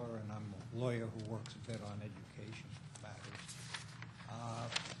Taylor, and I'm a lawyer who works a bit on education matters.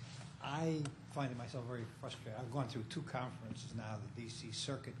 I find myself very frustrated. I've gone through two conferences now, the D.C.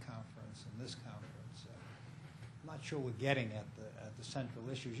 Circuit Conference and this conference. I'm not sure we're getting at the central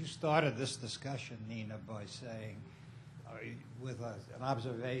issues. You started this discussion, Nina, by saying, with an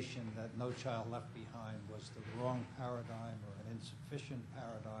observation that No Child Left Behind was the wrong paradigm or an insufficient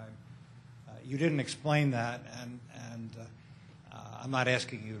paradigm. You didn't explain that, and I'm not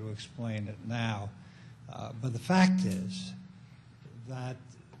asking you to explain it now. But the fact is that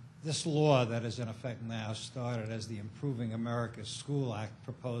this law that is in effect now started as the Improving America's School Act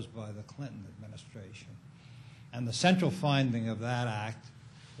proposed by the Clinton administration. And the central finding of that act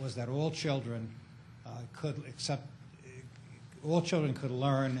was that all children could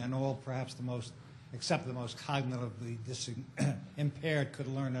learn, and all perhaps except the most cognitively impaired could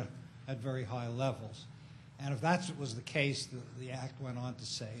learn at very high levels. And if that was the case, the act went on to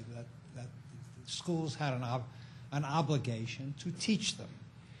say that schools had an obligation to teach them,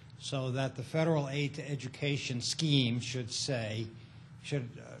 so that the federal aid to education scheme should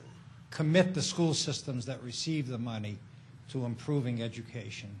commit the school systems that receive the money to improving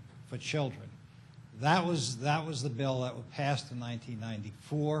education for children. That was the bill that was passed in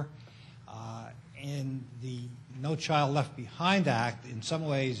 1994. In the No Child Left Behind Act, in some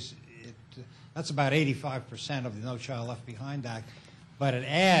ways, that's about 85% of the No Child Left Behind Act, but it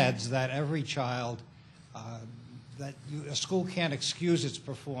adds that every child, a school can't excuse its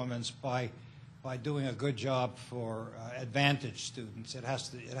performance by doing a good job for advantaged students. It has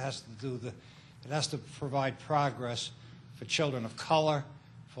to provide progress for children of color,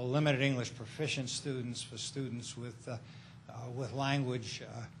 for limited English proficient students, for students with language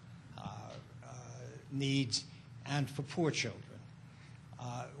needs, and for poor children.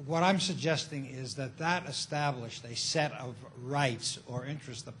 What I'm suggesting is that established a set of rights or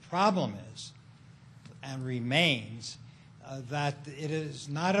interests. The problem is, and remains, that it is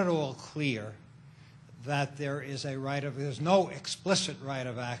not at all clear that there's no explicit right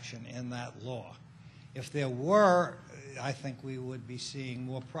of action in that law. If there were, I think we would be seeing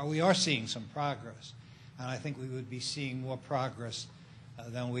more, we are seeing some progress, and I think we would be seeing more progress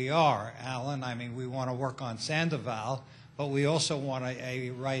than we are, Alan. I mean, we want to work on Sandoval, but we also want a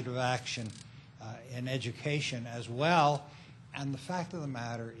right of action in education as well. And the fact of the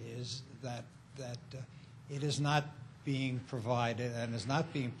matter is that it is not being provided, and is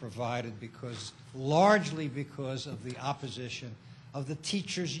not being provided largely because of the opposition of the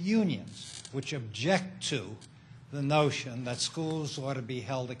teachers' unions, which object to the notion that schools ought to be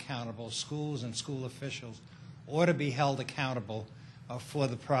held accountable, schools and school officials ought to be held accountable for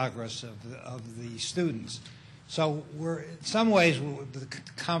the progress of the students. So in some ways, the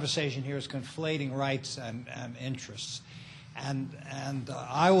conversation here is conflating rights and interests. And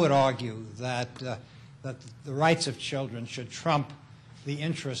I would argue that the rights of children should trump the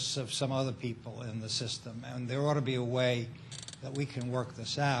interests of some other people in the system, and there ought to be a way that we can work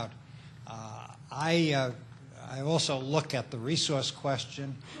this out. I also look at the resource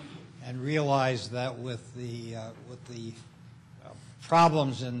question and realize that with the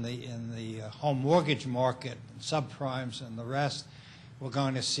problems in the home mortgage market, and subprimes and the rest, we're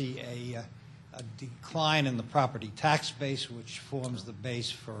going to see a decline in the property tax base, which forms the base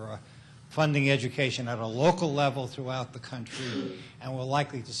for funding education at a local level throughout the country, and we're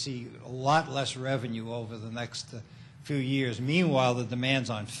likely to see a lot less revenue over the next few years. Meanwhile, the demands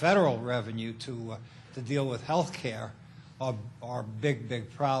on federal revenue to deal with health care are big,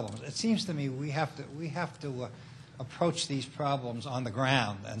 big problems. It seems to me we have to approach these problems on the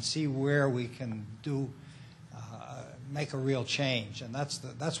ground and see where we can make a real change. And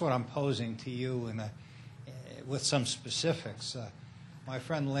that's what I'm posing to you with some specifics. My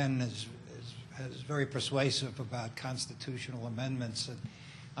friend Lynn is very persuasive about constitutional amendments. And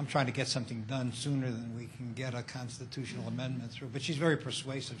I'm trying to get something done sooner than we can get a constitutional amendment through. But she's very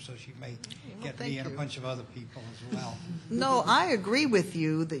persuasive, so she may get me and a bunch of other people as well. No, I agree with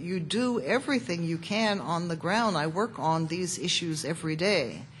you that you do everything you can on the ground. I work on these issues every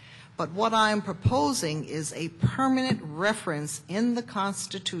day. But what I'm proposing is a permanent reference in the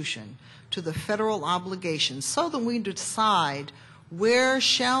Constitution to the federal obligations so that we decide where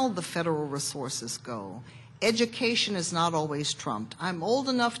shall the federal resources go. Education is not always trumped. I'm old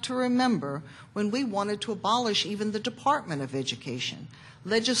enough to remember when we wanted to abolish even the Department of Education.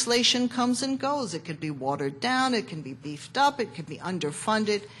 Legislation comes and goes. It could be watered down, it can be beefed up, it could be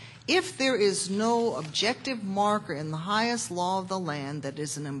underfunded. If there is no objective marker in the highest law of the land that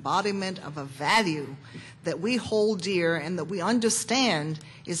is an embodiment of a value that we hold dear and that we understand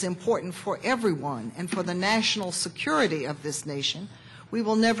is important for everyone and for the national security of this nation, we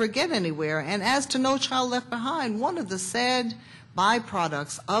will never get anywhere. And as to No Child Left Behind, one of the sad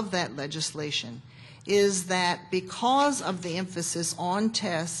byproducts of that legislation is that because of the emphasis on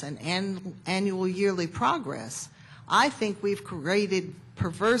tests and annual yearly progress, I think we've created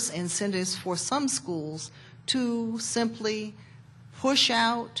perverse incentives for some schools to simply push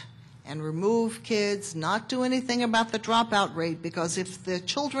out and remove kids, not do anything about the dropout rate, because if the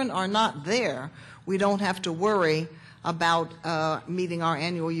children are not there, we don't have to worry about meeting our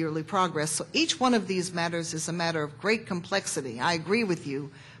annual yearly progress. So each one of these matters is a matter of great complexity. I agree with you,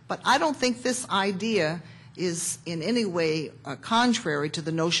 but I don't think this idea is in any way contrary to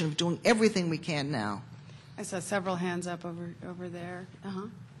the notion of doing everything we can now. I saw several hands up over there.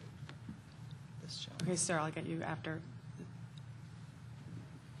 Okay, Sarah, I'll get you after.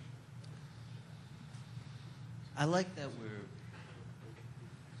 I like that we're...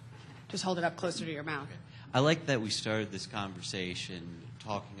 Just hold it up closer to your mouth. Okay. I like that we started this conversation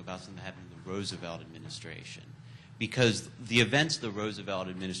talking about something that happened in the Roosevelt administration, because the events of the Roosevelt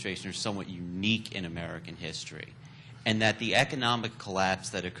administration are somewhat unique in American history, and that the economic collapse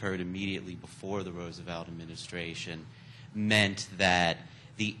that occurred immediately before the Roosevelt administration meant that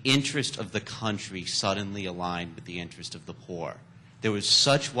the interest of the country suddenly aligned with the interest of the poor. There was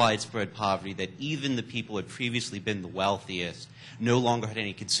such widespread poverty that even the people who had previously been the wealthiest no longer had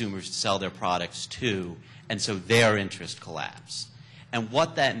any consumers to sell their products to, and so their interest collapsed. And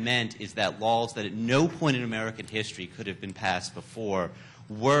what that meant is that laws that at no point in American history could have been passed before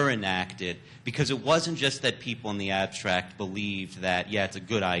were enacted, because it wasn't just that people in the abstract believed that, yeah, it's a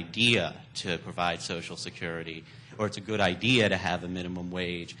good idea to provide Social Security, or it's a good idea to have a minimum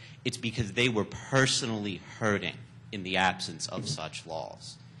wage. It's because they were personally hurting in the absence of such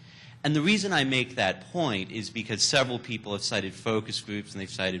laws. And the reason I make that point is because several people have cited focus groups and they've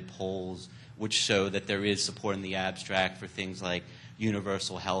cited polls which show that there is support in the abstract for things like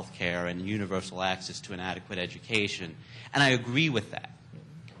universal health care and universal access to an adequate education. And I agree with that.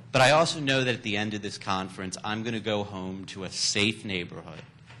 But I also know that at the end of this conference, I'm going to go home to a safe neighborhood,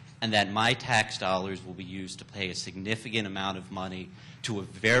 and that my tax dollars will be used to pay a significant amount of money to a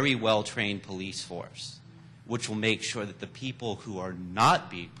very well-trained police force, which will make sure that the people who are not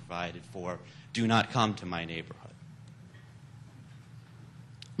being provided for do not come to my neighborhood.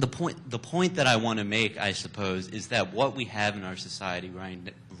 The point that I want to make, I suppose, is that what we have in our society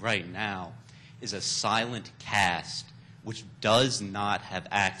right now is a silent caste which does not have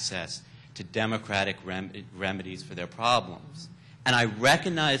access to democratic remedies for their problems. And I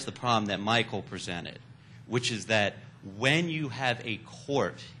recognize the problem that Michael presented, which is that when you have a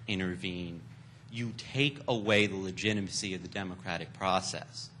court intervene, you take away the legitimacy of the democratic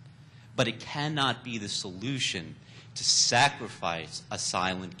process. But it cannot be the solution to sacrifice a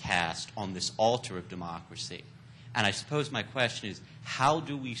silent caste on this altar of democracy. And I suppose my question is, how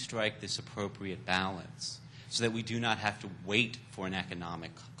do we strike this appropriate balance so that we do not have to wait for an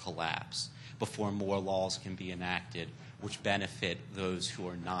economic collapse before more laws can be enacted which benefit those who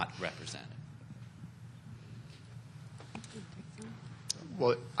are not represented?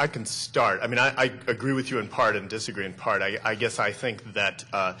 Well, I can start. I mean, I agree with you in part and disagree in part. I guess I think that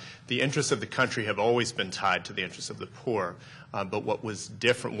the interests of the country have always been tied to the interests of the poor. But what was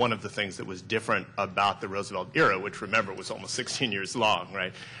different, one of the things that was different about the Roosevelt era, which, remember, was almost 16 years long,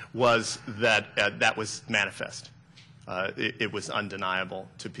 right, was that that was manifest. it was undeniable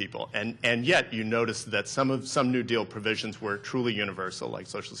to people. And yet you notice that some New Deal provisions were truly universal, like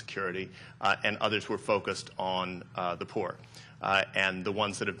Social Security, and others were focused on the poor. And the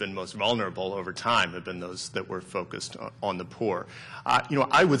ones that have been most vulnerable over time have been those that were focused on the poor.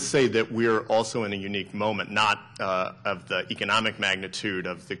 I would say that we're also in a unique moment, not of the economic magnitude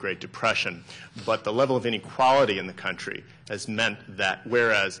of the Great Depression, but the level of inequality in the country has meant that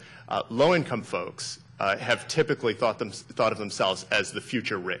whereas low-income folks have typically thought of themselves as the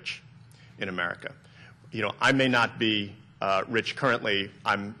future rich in America. I may not be rich currently.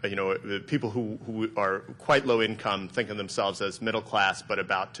 People who are quite low income think of themselves as middle class but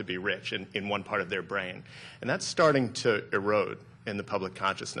about to be rich in one part of their brain. And that's starting to erode in the public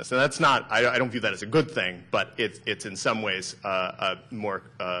consciousness. And that's not, I don't view that as a good thing, but it's in some ways a more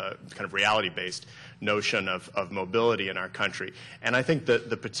kind of reality-based notion of mobility in our country. And I think that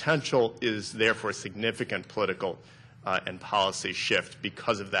the potential is there for a significant political and policy shift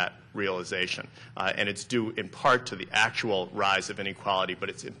because of that realization. And it's due in part to the actual rise of inequality, but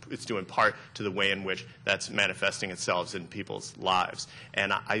it's due in part to the way in which that's manifesting itself in people's lives.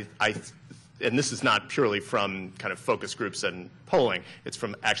 And and this is not purely from kind of focus groups and polling. It's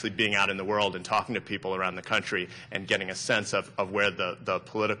from actually being out in the world and talking to people around the country and getting a sense of where the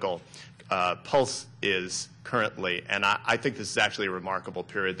political pulse is currently. And I think this is actually a remarkable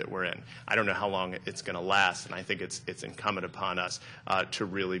period that we're in. I don't know how long it's going to last, and I think it's incumbent upon us to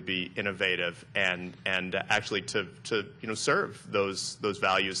really be innovative and actually to serve those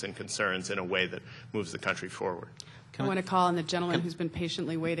values and concerns in a way that moves the country forward. I want to call on the gentleman who's been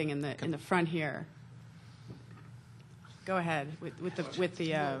patiently waiting in the front here. Go ahead with the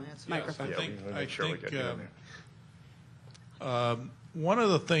microphone. I think one of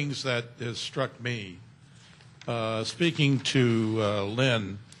the things that has struck me, speaking to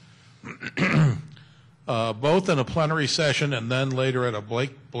Lynn, both in a plenary session and then later at a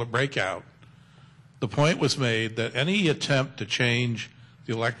breakout, the point was made that any attempt to change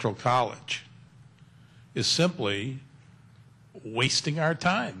the Electoral College is simply wasting our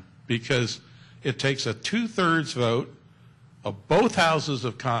time, because it takes a 2/3 vote of both houses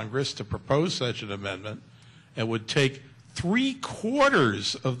of Congress to propose such an amendment, and would take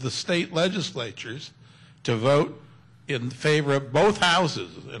 3/4 of the state legislatures to vote in favor of both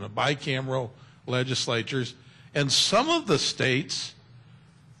houses in a bicameral legislatures. And some of the states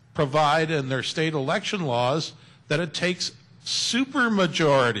provide in their state election laws that it takes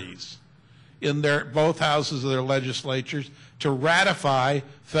supermajorities in both houses of their legislatures to ratify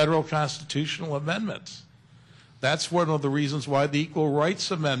federal constitutional amendments. That's one of the reasons why the Equal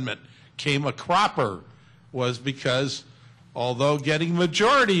Rights Amendment came a cropper, was because although getting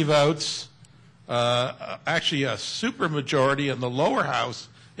majority votes, actually a supermajority in the lower house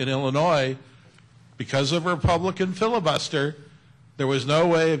in Illinois, because of a Republican filibuster, there was no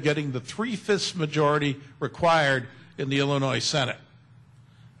way of getting the 3/5 majority required in the Illinois Senate.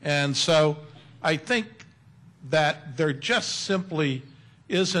 And so I think that there just simply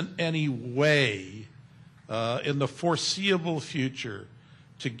isn't any way in the foreseeable future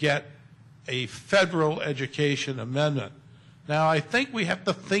to get a federal education amendment. Now, I think we have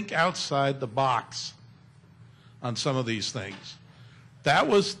to think outside the box on some of these things. That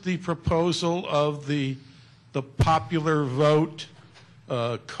was the proposal of the popular vote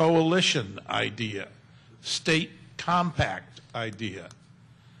coalition idea, state compact idea,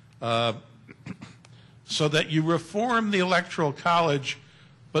 so that you reform the Electoral College,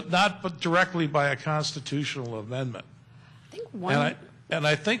 but not directly by a constitutional amendment. I think one. And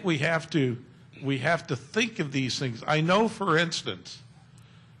I think we have to think of these things. I know, for instance,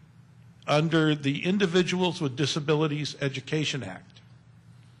 under the Individuals with Disabilities Education Act,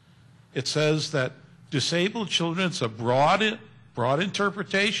 it says that disabled children, it's a broad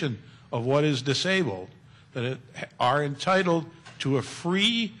interpretation of what is disabled, that it are entitled to a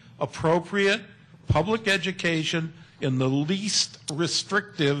free, appropriate public education in the least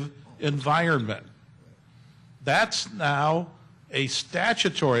restrictive environment. That's now a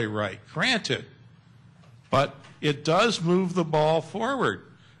statutory right, granted, but it does move the ball forward.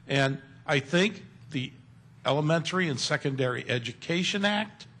 And I think the Elementary and Secondary Education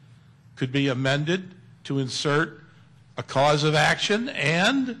Act could be amended to insert a cause of action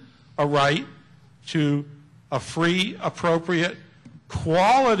and a right to a free, appropriate,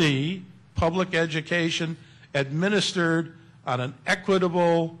 quality public education administered on an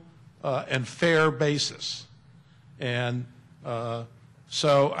equitable and fair basis. And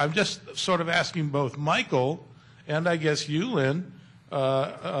so I'm just sort of asking both Michael and I guess you, Lynn,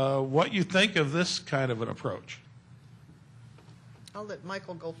 what you think of this kind of an approach. I'll let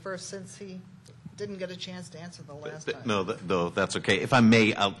Michael go first since he didn't get a chance to answer the last time. No, that's okay. If I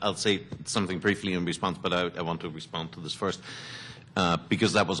may, I'll say something briefly in response, but I want to respond to this first,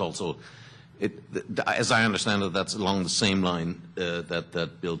 because that was also, as I understand it, that's along the same line that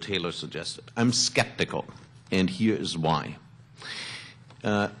Bill Taylor suggested. I'm skeptical, and here is why.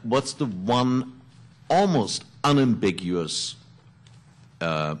 What's the one almost unambiguous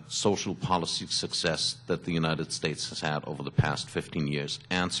social policy success that the United States has had over the past 15 years?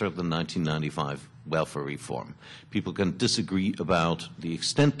 Answer: the 1995 welfare reform. People can disagree about the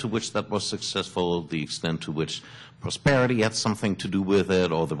extent to which that was successful, the extent to which prosperity had something to do with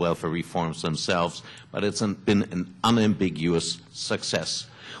it, or the welfare reforms themselves, but it's been an unambiguous success.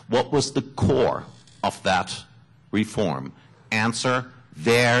 What was the core of that reform? Answer: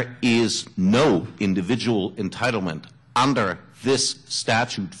 there is no individual entitlement under this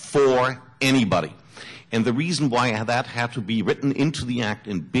statute for anybody. And the reason why that had to be written into the Act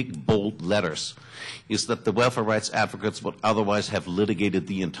in big, bold letters is that the welfare rights advocates would otherwise have litigated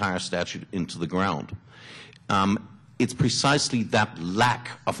the entire statute into the ground. It's precisely that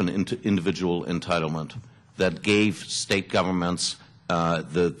lack of an individual entitlement that gave state governments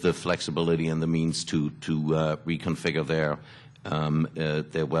the flexibility and the means to reconfigure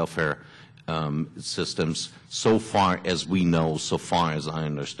their welfare systems, so far as we know, so far as I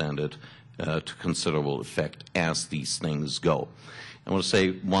understand it, to considerable effect as these things go. I want to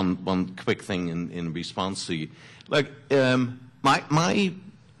say one quick thing in response to you. Like, my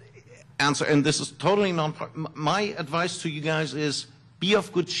answer, and this is totally my advice to you guys is be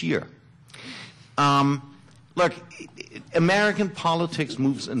of good cheer. Look, American politics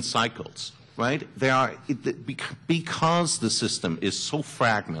moves in cycles, right? Because the system is so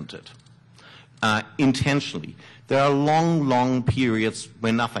fragmented, intentionally, there are long periods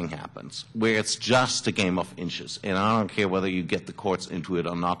where nothing happens, where it's just a game of inches. And I don't care whether you get the courts into it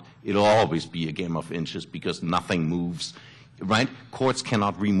or not, it'll always be a game of inches because nothing moves, right? Courts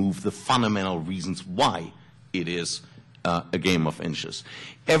cannot remove the fundamental reasons why it is a game of inches.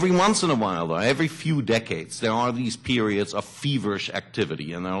 Every once in a while, though, every few decades, there are these periods of feverish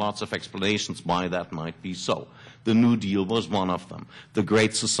activity, and there are lots of explanations why that might be so. The New Deal was one of them. The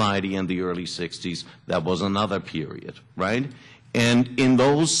Great Society in the early 60s, that was another period, right? And in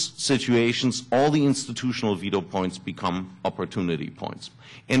those situations, all the institutional veto points become opportunity points.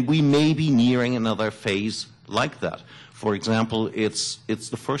 And we may be nearing another phase like that. For example, it's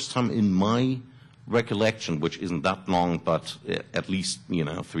the first time in my recollection, which isn't that long, but at least,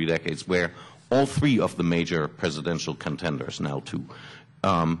 3 decades, where all three of the major presidential contenders, now two,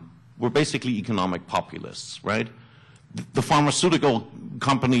 were basically economic populists, right? The pharmaceutical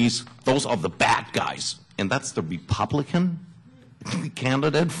companies, those are the bad guys, and that's the Republican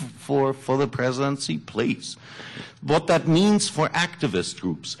candidate for the presidency, please. What that means for activist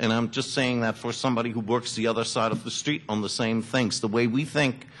groups, and I'm just saying that for somebody who works the other side of the street on the same things, the way we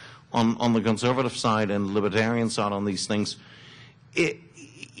think on the conservative side and libertarian side on these things,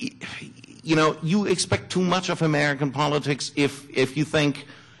 you expect too much of American politics if you think,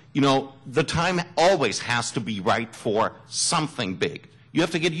 the time always has to be right for something big. You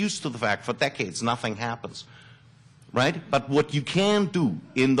have to get used to the fact for decades nothing happens, right? But what you can do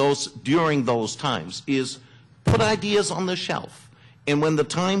during those times is put ideas on the shelf. And when the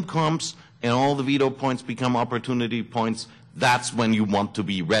time comes and all the veto points become opportunity points, that's when you want to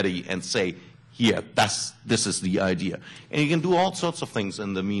be ready and say, here, this is the idea. And you can do all sorts of things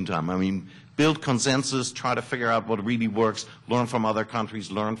in the meantime. I mean, build consensus, try to figure out what really works, learn from other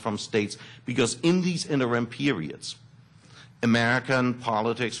countries, learn from states, because in these interim periods, American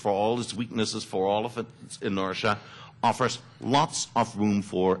politics, for all its weaknesses, for all of its inertia, offers lots of room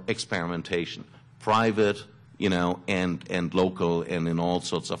for experimentation, private, and local, and in all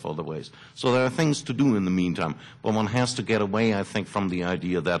sorts of other ways. So there are things to do in the meantime, but one has to get away, I think, from the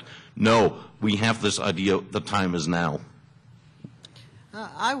idea that, no, we have this idea, the time is now.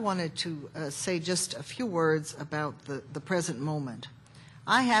 I wanted to say just a few words about the present moment.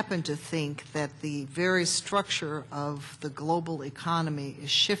 I happen to think that the very structure of the global economy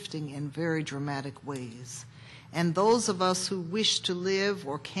is shifting in very dramatic ways. And those of us who wish to live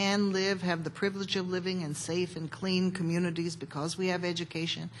or can live, have the privilege of living in safe and clean communities because we have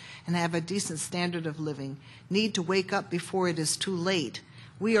education and have a decent standard of living, need to wake up before it is too late.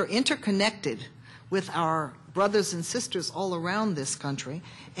 We are interconnected with our brothers and sisters all around this country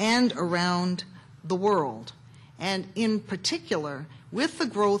and around the world. And in particular, with the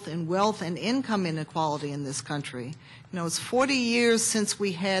growth in wealth and income inequality in this country, it's 40 years since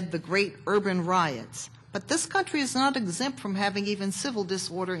we had the great urban riots. But this country is not exempt from having even civil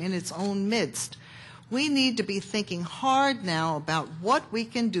disorder in its own midst. We need to be thinking hard now about what we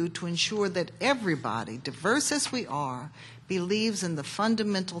can do to ensure that everybody, diverse as we are, believes in the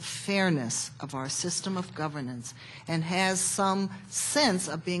fundamental fairness of our system of governance and has some sense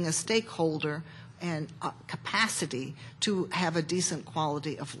of being a stakeholder and capacity to have a decent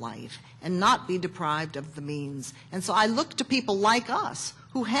quality of life and not be deprived of the means. And so I look to people like us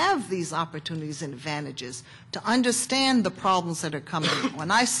who have these opportunities and advantages to understand the problems that are coming. When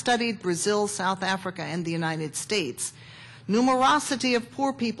I studied Brazil, South Africa, and the United States, numerosity of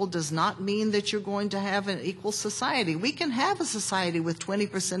poor people does not mean that you're going to have an equal society. We can have a society with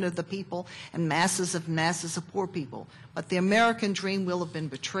 20% of the people and masses of poor people, but the American dream will have been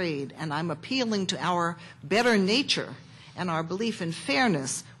betrayed, and I'm appealing to our better nature and our belief in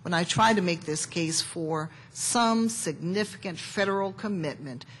fairness when I try to make this case for some significant federal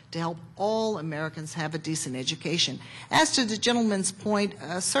commitment to help all Americans have a decent education. As to the gentleman's point,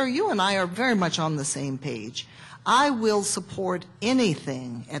 sir, you and I are very much on the same page. I will support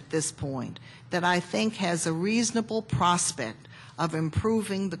anything at this point that I think has a reasonable prospect of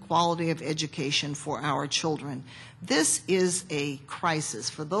improving the quality of education for our children. This is a crisis.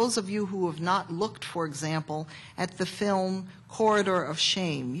 For those of you who have not looked, for example, at the film Corridor of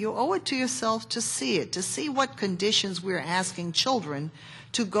Shame, you owe it to yourself to see it, to see what conditions we're asking children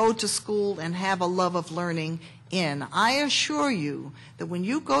to go to school and have a love of learning in. I assure you that when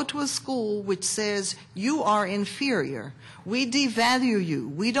you go to a school which says you are inferior, we devalue you,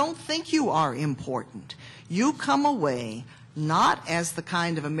 we don't think you are important, you come away not as the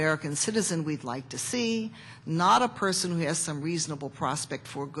kind of American citizen we'd like to see, not a person who has some reasonable prospect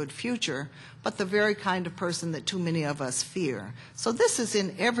for a good future, but the very kind of person that too many of us fear. So this is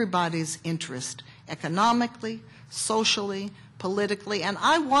in everybody's interest, economically, socially, politically, and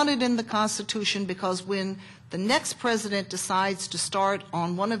I want it in the Constitution because when the next president decides to start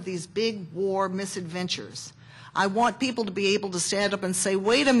on one of these big war misadventures, I want people to be able to stand up and say,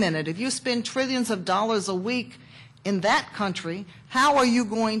 wait a minute, if you spend trillions of dollars a week in that country, how are you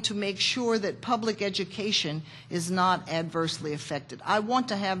going to make sure that public education is not adversely affected? I want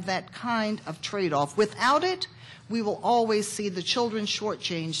to have that kind of trade-off. Without it, we will always see the children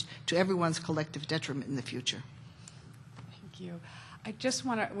shortchanged to everyone's collective detriment in the future. Thank you. I just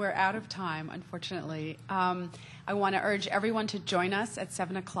want to, we're out of time, unfortunately. I want to urge everyone to join us at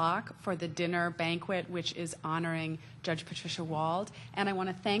 7 o'clock for the dinner banquet, which is honoring Judge Patricia Wald. And I want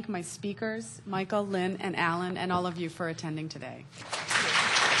to thank my speakers, Michael, Lynn, and Alan, and all of you for attending today.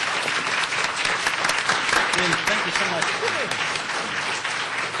 Lynn, thank you so much.